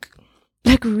fuck?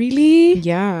 Like, really?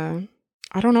 Yeah.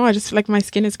 I don't know. I just feel like my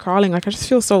skin is crawling. Like, I just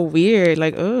feel so weird.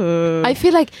 Like, ugh. I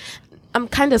feel like I'm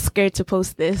kind of scared to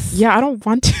post this. Yeah, I don't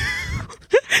want to.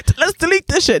 Let's delete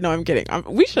this shit. No, I'm kidding.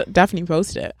 We should definitely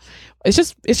post it. It's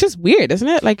just weird, isn't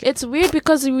it? Like, it's weird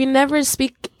because we never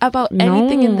speak about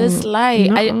anything in this light.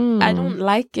 I don't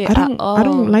like it at all. I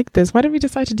don't like this. Why did we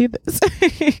decide to do this?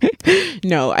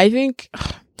 No, I think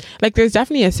like there's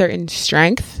definitely a certain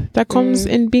strength that comes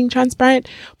in being transparent,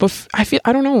 but I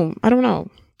don't know.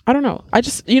 I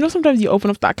just, sometimes you open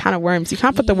up that can of worms. You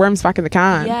can't put the worms back in the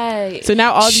can. Yeah. So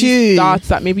now all these thoughts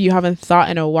that maybe you haven't thought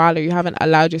in a while, or you haven't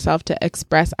allowed yourself to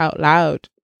express out loud,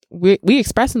 we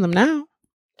expressing them now.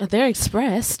 They're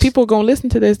expressed. People gonna listen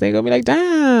to this. They gonna be like,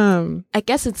 damn. I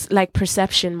guess it's like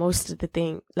perception most of the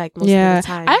thing. Like most of the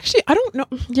time. I don't know.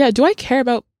 Yeah. Do I care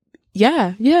about?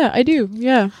 Yeah, I do.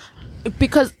 Yeah.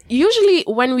 Because usually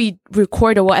when we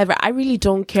record or whatever, I really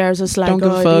don't care. It's just like, don't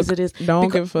give a fuck. It is.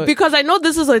 Don't give a fuck. Because I know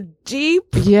this is a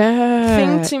deep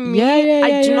thing to me. Yeah,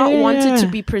 I do not want it to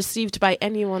be perceived by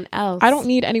anyone else. I don't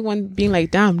need anyone being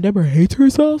like, damn, Deborah hates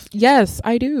herself. Yes,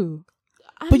 I do.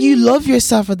 But you love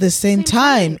yourself at the same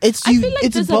time. I feel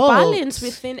like there's a balance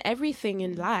within everything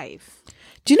in life.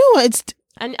 Do you know what?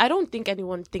 And I don't think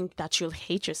anyone think that you'll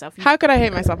hate yourself. How could I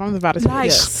hate myself? I'm about to say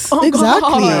yes. Oh,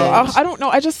 exactly. I don't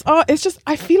know. It's just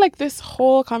I feel like this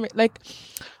whole like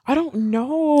I don't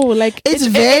know. Like it's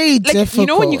very difficult. You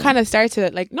know, when you kind of start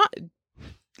to like not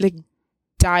like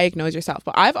diagnose yourself,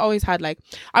 but I've always had like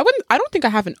I don't think I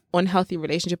have an unhealthy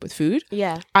relationship with food.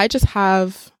 Yeah. I just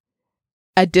have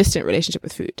a distant relationship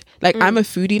with food. Like I'm a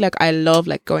foodie. Like I love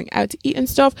like going out to eat and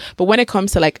stuff. But when it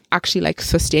comes to like actually like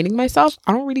sustaining myself,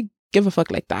 I don't really give a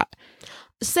fuck like that.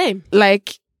 Same.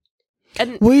 Like,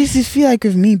 and what does it feel like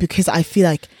with me? Because I feel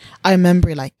like I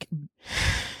remember like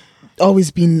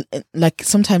always being like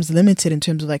sometimes limited in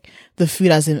terms of like the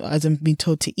food as I'm being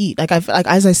told to eat. Like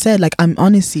as I said, like I'm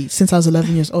honestly since I was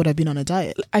 11 years old, I've been on a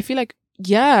diet. I feel like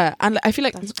and I feel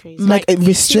like that's crazy. Like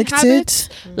restricted habits,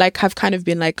 like have kind of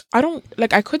been like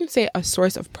I couldn't say a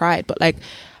source of pride, but like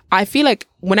I feel like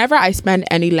whenever I spend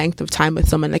any length of time with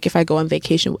someone, like if I go on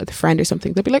vacation with a friend or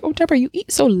something, they'll be like, oh, Deborah, you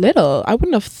eat so little. I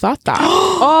wouldn't have thought that.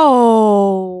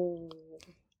 Oh.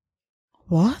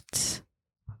 What?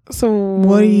 So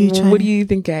what do you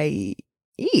think I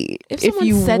eat? If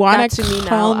you said that to me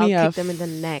now, I'll kick them in the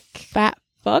neck. Fat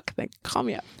fuck, then call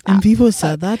me up. And people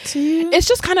said that to you? It's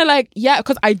just kind of like, yeah,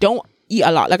 because I don't eat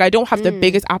a lot. Like I don't have the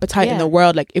biggest appetite in the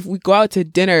world. Like if we go out to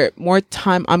dinner, more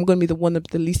time I'm going to be the one with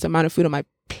the least amount of food on my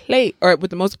plate or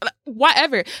with the most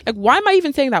whatever. Like, why am I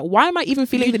even saying that? Why am I even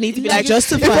feeling the need to be like,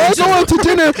 justify? If I go out to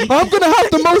dinner, I'm gonna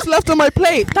have the most left on my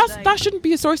plate. That shouldn't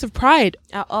be a source of pride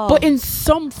at all. But in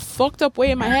some fucked up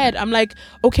way in my head, I'm like,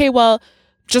 okay, well,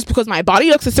 just because my body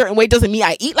looks a certain way doesn't mean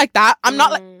I eat like that. I'm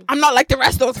not like the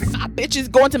rest of those fat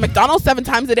bitches going to McDonald's 7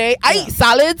 times a day. I eat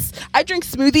salads. I drink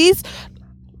smoothies.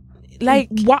 Like,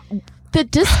 what? The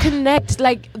disconnect,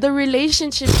 like the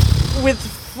relationship with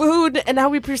food and how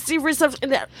we perceive ourselves,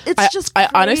 and it's just crazy.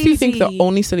 I honestly think the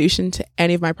only solution to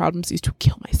any of my problems is to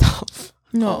kill myself.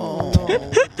 No.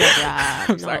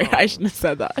 I'm sorry, I shouldn't have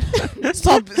said that.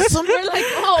 Stop. We're like,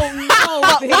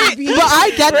 oh no, baby. But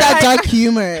I get that dark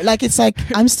humor. Like, it's like,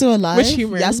 I'm still alive. Which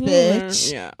humor? Yes,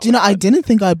 bitch. Yeah. Do you know, I didn't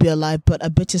think I'd be alive, but a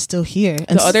bitch is still here.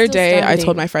 And the other day, standing. I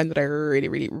told my friend that I really,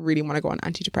 really, really want to go on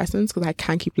antidepressants because I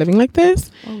can't keep living like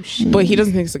this. Oh shit! But he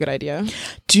doesn't think it's a good idea.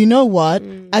 Do you know what?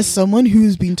 As someone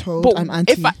who's been told But I'm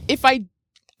anti,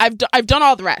 I've done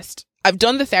all the rest. I've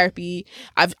done the therapy.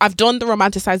 I've done the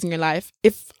romanticizing your life.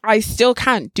 If I still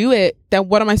can't do it, then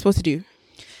what am I supposed to do?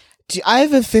 I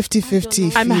have a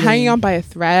 50-50 I'm hanging on by a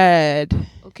thread.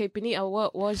 Okay, Benita,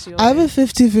 what was your... I have a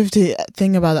 50-50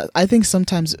 thing about that. I think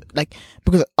sometimes, like,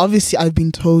 because obviously I've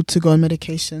been told to go on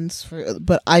medications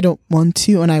but I don't want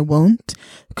to, and I won't,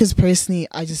 because personally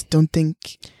I just don't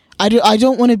think I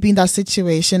don't want to be in that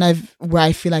situation where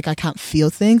I feel like I can't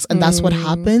feel things, and that's what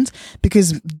happens,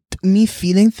 because me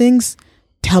feeling things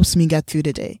helps me get through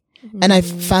the day. And I've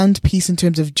found peace in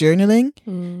terms of journaling.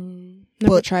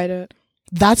 Never tried it.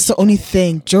 That's the only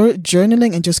thing.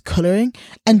 Journaling and just coloring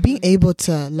and being able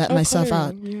to let myself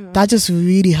out. Yeah. That just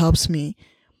really helps me.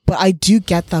 But I do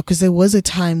get that, because there was a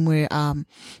time where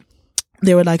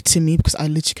they were like to me, because I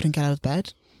literally couldn't get out of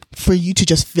bed. For you to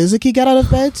just physically get out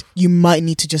of bed, you might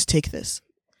need to just take this.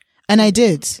 And I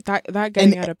did. That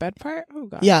getting out of bed part? Oh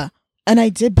god. Yeah. And I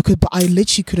did, but I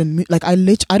literally couldn't move. Like, I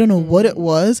don't know what it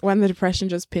was. When the depression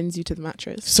just pins you to the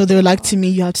mattress. So they were like to me,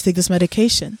 you have to take this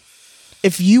medication.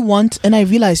 If you want, and I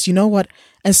realized, you know what?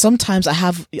 And sometimes I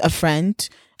have a friend,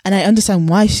 and I understand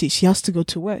why she has to go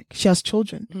to work. She has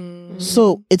children.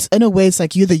 So it's, in a way, it's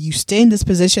like either you stay in this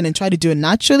position and try to do it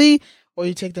naturally, or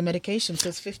you take the medication. So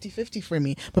it's 50-50 for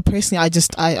me. But personally,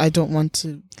 I don't want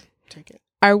to take it.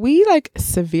 Are we like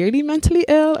severely mentally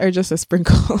ill or just a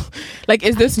sprinkle? Like,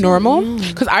 is this normal?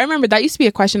 Because I remember that used to be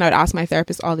a question I would ask my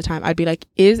therapist all the time. I'd be like,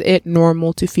 is it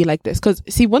normal to feel like this? Because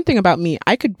see, one thing about me,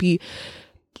 I could be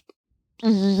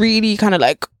really kind of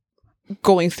like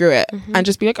going through it and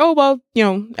just be like, oh, well, you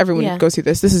know, everyone goes through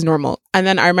this. This is normal. And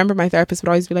then I remember my therapist would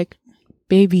always be like,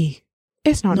 baby,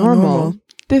 it's not normal.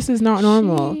 This is not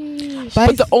normal.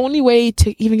 But the only way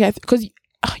to even get, because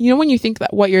you know, when you think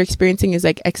that what you're experiencing is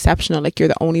like exceptional, like you're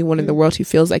the only one in the world who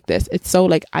feels like this, it's so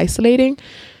like isolating.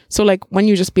 So like when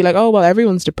you just be like, oh well,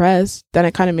 everyone's depressed, then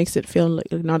it kind of makes it feel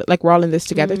like not like we're all in this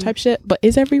together type shit. But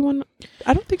is everyone?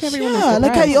 I don't think everyone is depressed.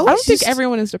 Like I don't think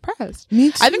everyone is depressed.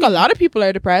 Me too. I think a lot of people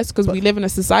are depressed because we live in a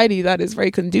society that is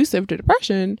very conducive to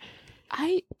depression.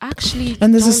 I actually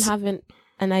don't have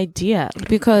an idea,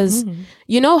 because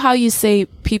you know how you say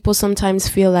people sometimes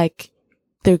feel like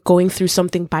they're going through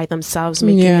something by themselves,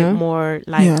 making it more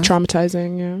like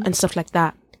traumatizing and stuff like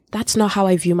that. That's not how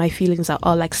I view my feelings at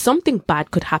all. Like, something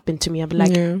bad could happen to me. I'm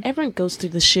like, everyone goes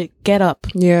through this shit. Get up.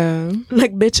 Yeah.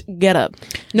 Like, bitch, get up.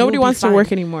 Nobody wants to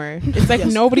work anymore. It's like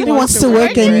nobody wants to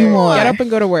work anymore. Get up and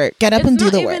go to work. Get up and do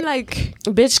the work. It's not even like,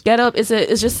 bitch, get up. It's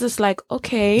just this like,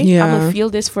 okay, I'm going to feel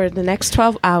this for the next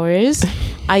 12 hours.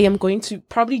 I am going to,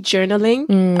 probably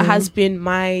journaling has been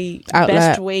my outlet.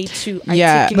 Best way to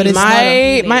articulate.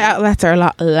 But my outlets are a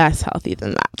lot less healthy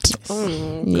than that.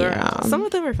 Oh, girl. Some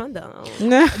of them are fun though.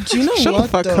 Do you know Shut what, the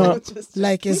fuck though? up.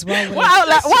 Like, as well. What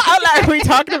outlet are we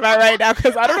talking about right now?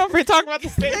 Because I don't know if we're talking about the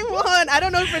same one. I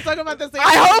don't know if we're talking about the same one.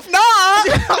 I hope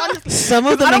not. Some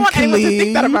of them I don't want anyone to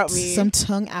think that about me. Some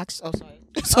tongue action. Oh,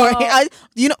 sorry.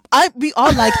 We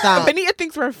all like that. Benita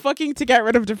thinks we're fucking to get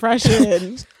rid of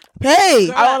depression. Hey,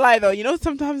 I won't lie though. You know,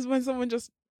 sometimes when someone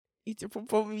just eats your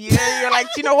pom-pom, you're like,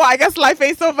 you know what? I guess life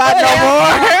ain't so bad no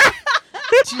more.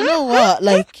 Do you know what?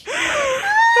 Like,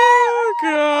 oh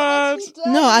god.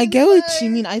 No, I get what you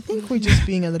mean. I think we're just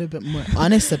being a little bit more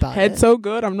honest about it. Head so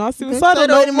good, I'm not suicidal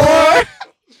no more.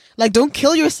 Like, don't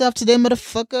kill yourself today,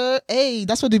 motherfucker. Hey,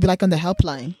 that's what they'd be like on the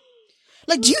helpline.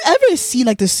 Like, do you ever see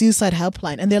like the suicide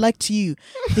helpline and they're like to you,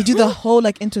 they do the whole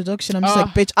like introduction. I'm just like,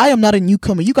 bitch, I am not a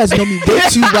newcomer. You guys know me way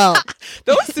too well.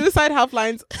 Those suicide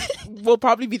helplines will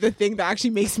probably be the thing that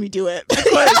actually makes me do it,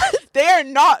 because They are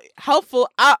not helpful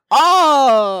at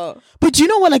all. But you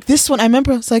know what? Like this one, I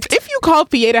remember it's like, If you call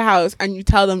Pieta House and you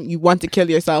tell them you want to kill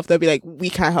yourself, they'll be like, we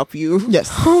can't help you. yes.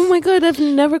 Oh my God, I've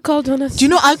never called on a... Do you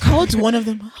know, I called one of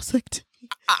them. I was like,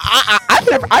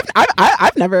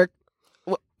 I've never.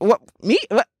 What me?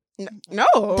 What? No,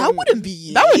 that wouldn't be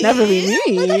you. That would never be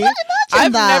me. Like, I can't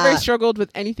I've that. never struggled with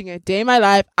anything a day in my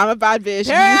life. I'm a bad bitch.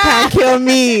 You can't kill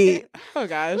me. Oh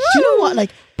gosh. Do you know what?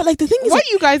 Like, but like the thing is, What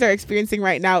you guys are experiencing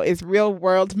right now is real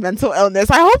world mental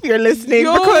illness. I hope you're listening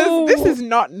Yo. Oh. because this is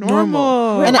not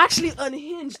normal. We're And actually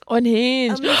unhinged.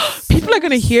 Unhinged. I'm People are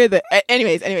gonna hear the.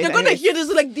 Anyways. they're gonna hear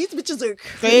this like these bitches are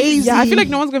crazy. Crazy. Yeah, I feel like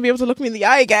no one's gonna be able to look me in the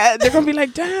eye again. They're gonna be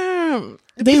like, damn.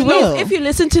 They will. If you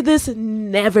listen to this,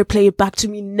 never play it back to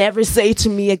me. Never say it to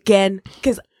me again,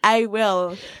 because I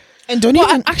will. And don't Well,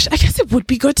 even. actually, I guess it would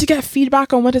be good to get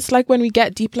feedback on what it's like when we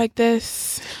get deep like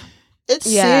this. It's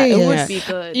Yeah, serious. it would be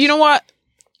good. You know what?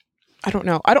 I don't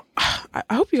know. I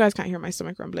hope you guys can't hear my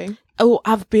stomach grumbling. Oh,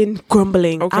 I've been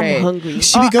grumbling. Okay. I'm hungry.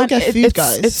 Should we go and get food, it's,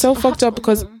 guys? It's so fucked up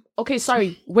because, Okay,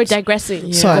 sorry. We're digressing.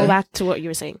 Yeah. Sorry. Go back to what you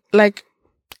were saying. like,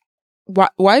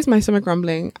 why is my stomach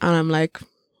grumbling? And I'm like,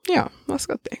 yeah, that's a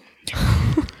good thing.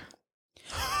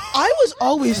 I was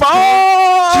always told,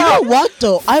 do you know what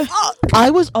though? I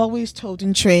was always told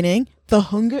in training, the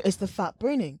hunger is the fat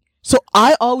burning. So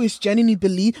I always genuinely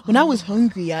believe when I was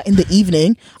hungry in the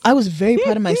evening, I was very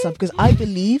proud of myself because I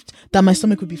believed that my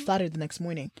stomach would be flatter the next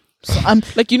morning. So I'm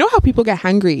Like, you know how people get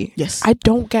hungry? yes. I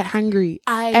don't get hungry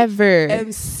I ever. am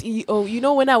CEO. You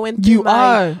know when I went through You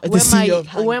are the when CEO of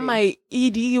hungry. when my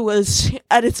ED was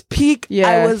at its peak, Yeah,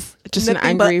 I was just an nothing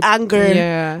angry- but anger.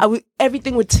 yeah.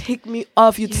 Everything would take me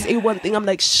off. You'd say one thing, I'm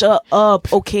like, shut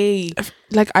up, okay.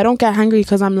 Like, I don't get hungry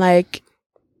because I'm like,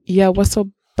 yeah, what's so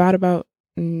bad about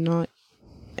not?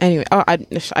 Anyway,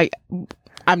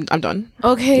 I'm done.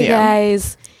 Okay, Yeah.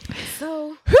 guys.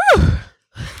 So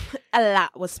a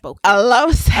lot was spoken. A lot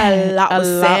was said. A lot was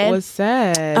lot said. was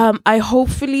said. I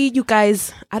hopefully you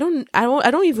guys I don't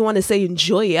even want to say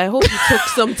enjoy it. I hope you took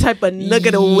some type of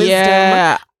nugget of wisdom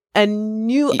Yeah. and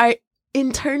knew our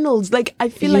internals. Like I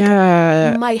feel like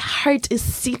Yeah. my heart is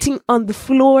sitting on the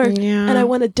floor Yeah. and I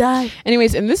want to die.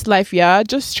 Anyways, in this life, yeah,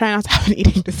 just try not to have an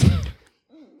eating disorder.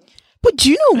 But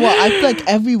do you know what? I feel like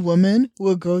every woman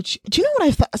will go. Do you know what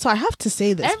I thought? So I have to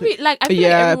say this. I feel like Yeah,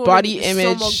 every woman, body someone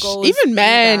image. goes Even through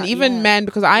men, that, even yeah. men,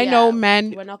 because I Yeah, know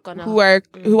men we're not gonna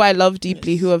who I love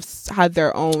deeply, who have had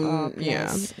their own. Oh,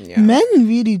 yes. Yeah. Men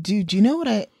really do. Do you know what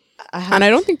I have? And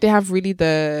I don't think they have really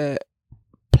the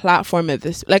platform of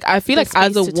this. Like, I feel The like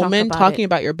as a space to talk woman about talking it.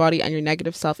 about your body and your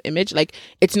negative self-image, like,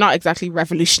 it's not exactly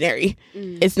revolutionary.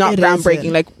 It's not It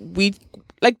groundbreaking. isn't.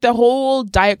 Like the whole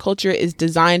diet culture is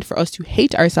designed for us to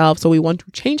hate ourselves, so we want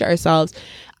to change ourselves.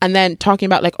 And then talking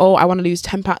about like, oh, I want to lose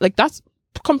 10 pounds, like that's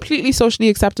completely socially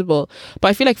acceptable. But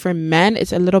I feel like for men,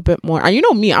 it's a little bit more. And you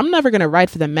know me, I'm never gonna ride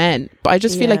for the men, but I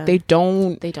just feel Yeah. like they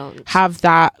don't have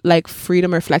that like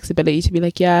freedom or flexibility to be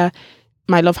like, yeah,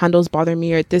 my love handles bother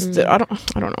me or this. I don't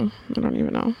know. I don't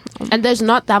even know. And there's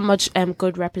not that much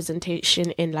good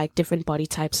representation in like different body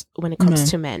types when it comes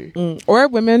to men. Or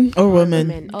women. or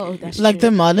women. Oh, that's Like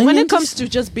true. the modeling when it industry- comes to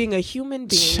just being a human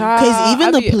being. Because even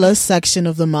I'd the be- plus section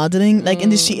of the modeling like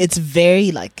industry, it's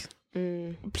very like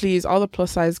Please, all the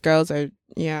plus size girls are.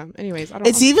 Yeah. Anyways, I don't.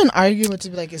 it's know. even arguable to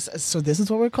be like, so this is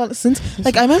what we're calling since.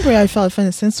 Like I remember I felt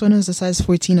offended since when was a size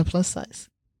 14 a plus size?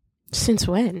 Since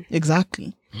when?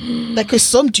 Exactly. Like,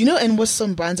 cause do you know, and what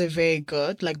some brands are very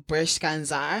good, like Bershka and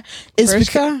Zara, is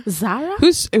Bershka? Zara?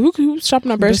 Who's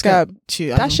shopping on Bershka?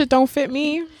 That shit don't fit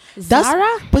me. Zara?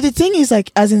 But the thing is,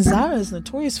 like, as in Zara is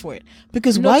notorious for it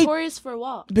because Notorious for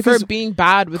what? Because For being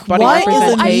bad with body why is Oh,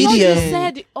 a I thought you medium?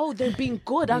 said, they're being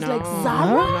good. I was like, No,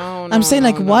 Zara? no, I'm saying,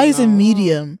 like, why is a no.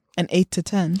 medium an 8 to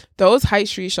 10? Those high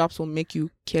street shops will make you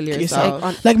kill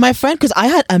yourself. Like my friend, because I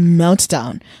had a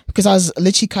meltdown because I was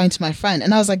literally kind to my friend,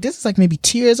 and I was like, this is like maybe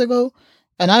 2 years ago,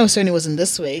 and I certainly wasn't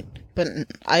this weight, but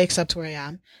I accept where I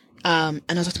am. And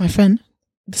I was like to my friend,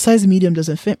 the size medium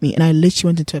doesn't fit me, and I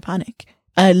literally went into a panic.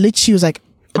 And I literally was like,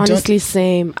 Honestly,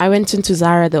 same. I went into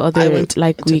Zara the other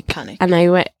week, panic. and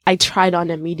I tried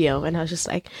on a medium, and I was just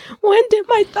like, when did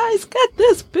my thighs get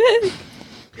this big?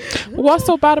 What's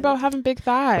so bad about having big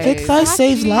thighs? Big thighs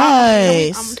saves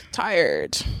lives. I'm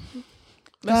tired.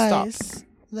 Let's stop. Guys,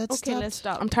 let's Okay, stop. let's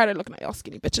stop. I'm tired of looking at y'all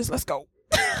skinny bitches. Let's go.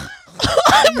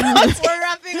 We're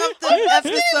wrapping up the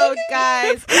episode,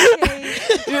 guys.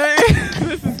 Okay.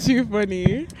 This is too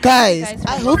funny. Guys,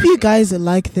 I hope you guys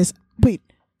like this. Wait,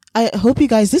 I hope you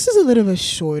guys. This is a little bit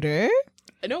shorter.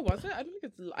 No, was it?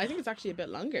 I think it's actually a bit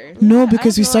longer. No, I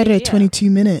because have we no started at idea. 22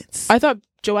 minutes. I thought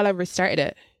Joella restarted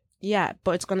it. Yeah,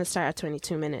 but it's gonna start at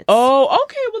 22 minutes. Oh,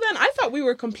 okay. Well, then I thought we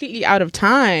were completely out of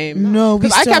time. No,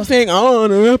 because I kept saying, I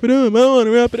want to wrap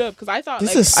it up. Because I thought, I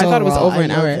thought it was over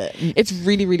an hour. It's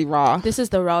really, really raw. This is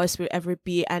the rawest we'll ever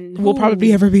be, and we'll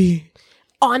probably ever be.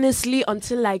 Honestly,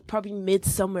 until like probably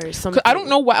midsummer or something. I don't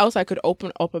know what else I could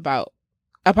open up about.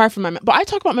 Apart from but I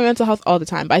talk about my mental health all the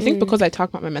time. But I think because I talk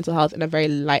about my mental health in a very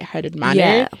lighthearted manner.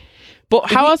 Yeah.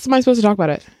 But how else am I supposed to talk about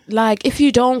it? Like, if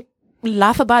you don't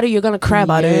laugh about it, you're gonna cry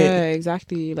about it. Yeah,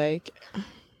 exactly. Like,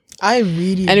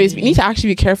 Anyways, we need to actually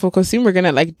be careful because soon we're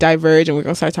gonna like diverge and we're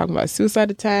gonna start talking about suicide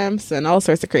attempts and all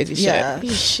sorts of crazy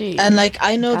shit. And like,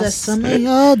 I know that some of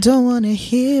y'all don't want to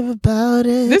hear about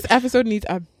it. This episode needs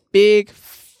a big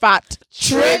fat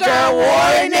trigger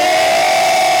warning.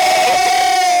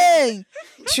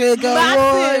 Trigger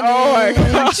warning. Oh my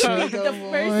god. Trigger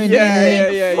warning.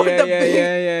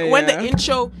 Yeah. When the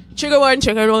intro, trigger warning.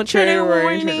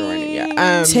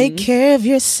 Yeah. Take care of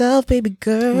yourself, baby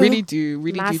girl. Really do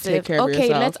take care of yourself. Okay,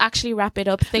 let's actually wrap it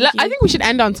up. Thank you. I think we should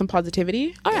end on some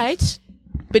positivity. All right.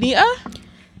 Benita?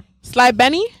 Sly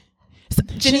Benny?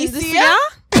 Genesia?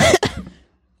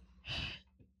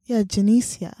 Yeah,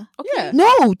 Genesia. Okay. Yeah.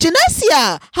 No,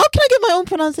 Genesia. How can I get my own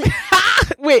pronunciation?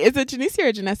 Wait, is it Genesia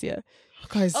or Genesia?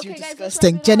 Guys, Okay, you're guys,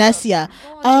 disgusting. let's wrap it up. Genesia.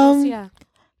 Genesia.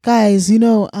 Guys,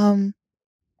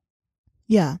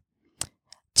 yeah.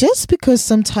 Just because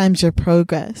sometimes your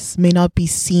progress may not be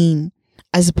seen,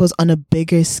 I suppose, on a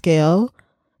bigger scale,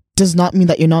 does not mean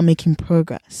that you're not making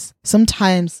progress.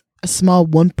 Sometimes a small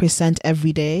 1%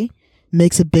 every day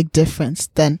makes a big difference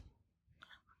than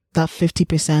that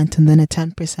 50% and then a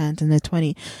 10% and a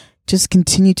 20%. Just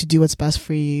continue to do what's best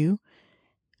for you.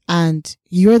 And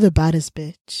you're the baddest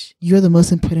bitch. You're the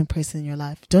most important person in your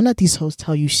life. Don't let these hoes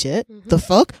tell you shit. Mm-hmm. The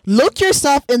fuck? Look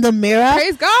yourself in the mirror.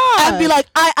 Praise God. And be like,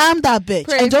 I am that bitch.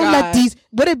 Praise and don't God. let these,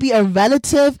 would it be a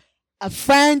relative, a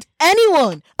friend,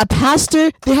 anyone, a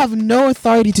pastor, they have no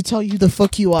authority to tell you who the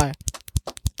fuck you are.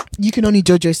 You can only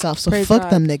judge yourself. So Praise fuck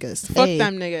God. them niggas. Fuck Hey.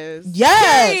 them niggas.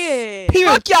 Yes. Period.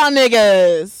 Fuck y'all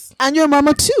niggas. And your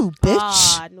mama too,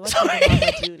 bitch. What did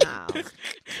mama do now?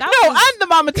 I'm the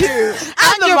mama too.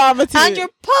 I'm the mama too. And your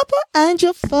papa and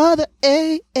your father.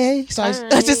 So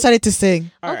I just started to sing.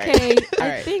 All Okay. right. All I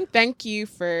right. think. Thank you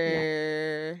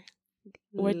for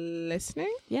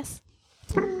listening. Yes.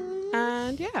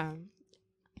 And yeah.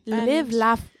 Live,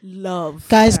 laugh, love.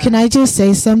 Guys, can I just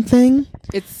say something?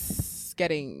 It's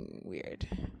getting weird.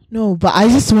 No, but I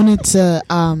just wanted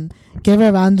to give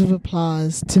a round of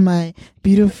applause to my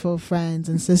beautiful friends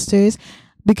and sisters,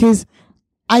 because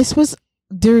I suppose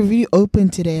they were really open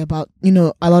today about,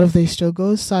 a lot of their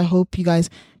struggles. So I hope you guys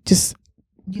just,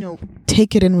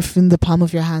 take it in within the palm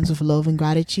of your hands with love and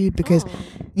gratitude, because,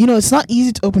 it's not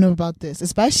easy to open up about this,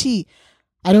 especially,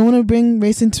 I don't want to bring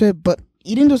race into it, but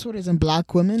eating disorders in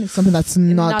Black women is something that's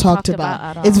not talked about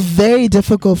at all. It's very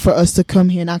difficult for us to come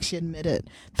here and actually admit it,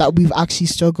 that we've actually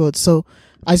struggled. So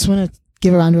I just want to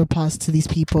give a round of applause to these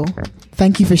people.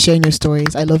 Thank you for sharing your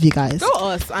stories. I love you guys. Go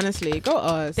us, honestly. Go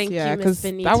us. Thank you, because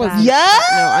Miss that was Benita. No, honestly,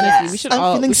 Yes. we should I'm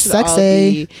all feeling we should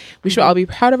sexy. we should all be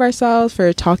proud of ourselves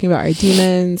for talking about our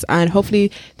demons, and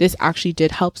hopefully this actually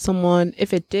did help someone.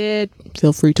 If it did,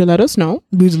 feel free to let us know.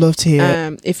 We'd love to hear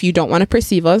it. If you don't want to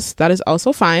perceive us, that is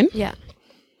also fine. Yeah.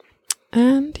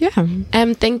 And yeah.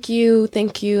 Thank you.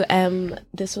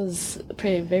 This was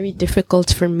very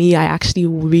difficult for me. I actually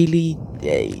really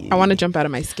I want to jump out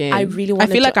of my skin. I really I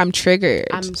want feel like I'm triggered.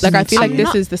 I feel like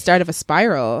this is the start of a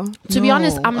spiral. To be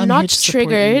honest, I'm not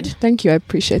triggered. Thank you. I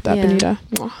appreciate that, Yeah. Benita.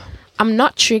 I'm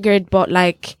not triggered, but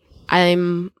like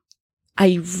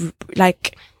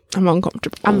I'm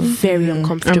uncomfortable. I'm very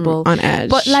uncomfortable. I'm on edge.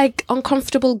 But like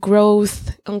uncomfortable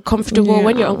growth,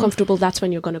 when you're uncomfortable, that's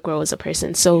when you're going to grow as a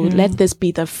person. So let this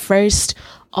be the first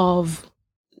of,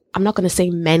 I'm not going to say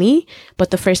many,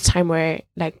 but the first time where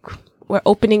like we're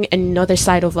opening another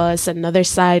side of us, another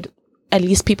side at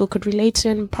least people could relate to,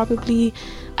 and probably,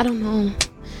 I don't know.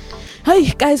 Hey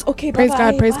guys, okay, praise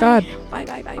bye-bye. God, praise God. Bye.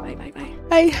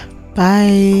 Bye.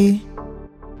 Bye.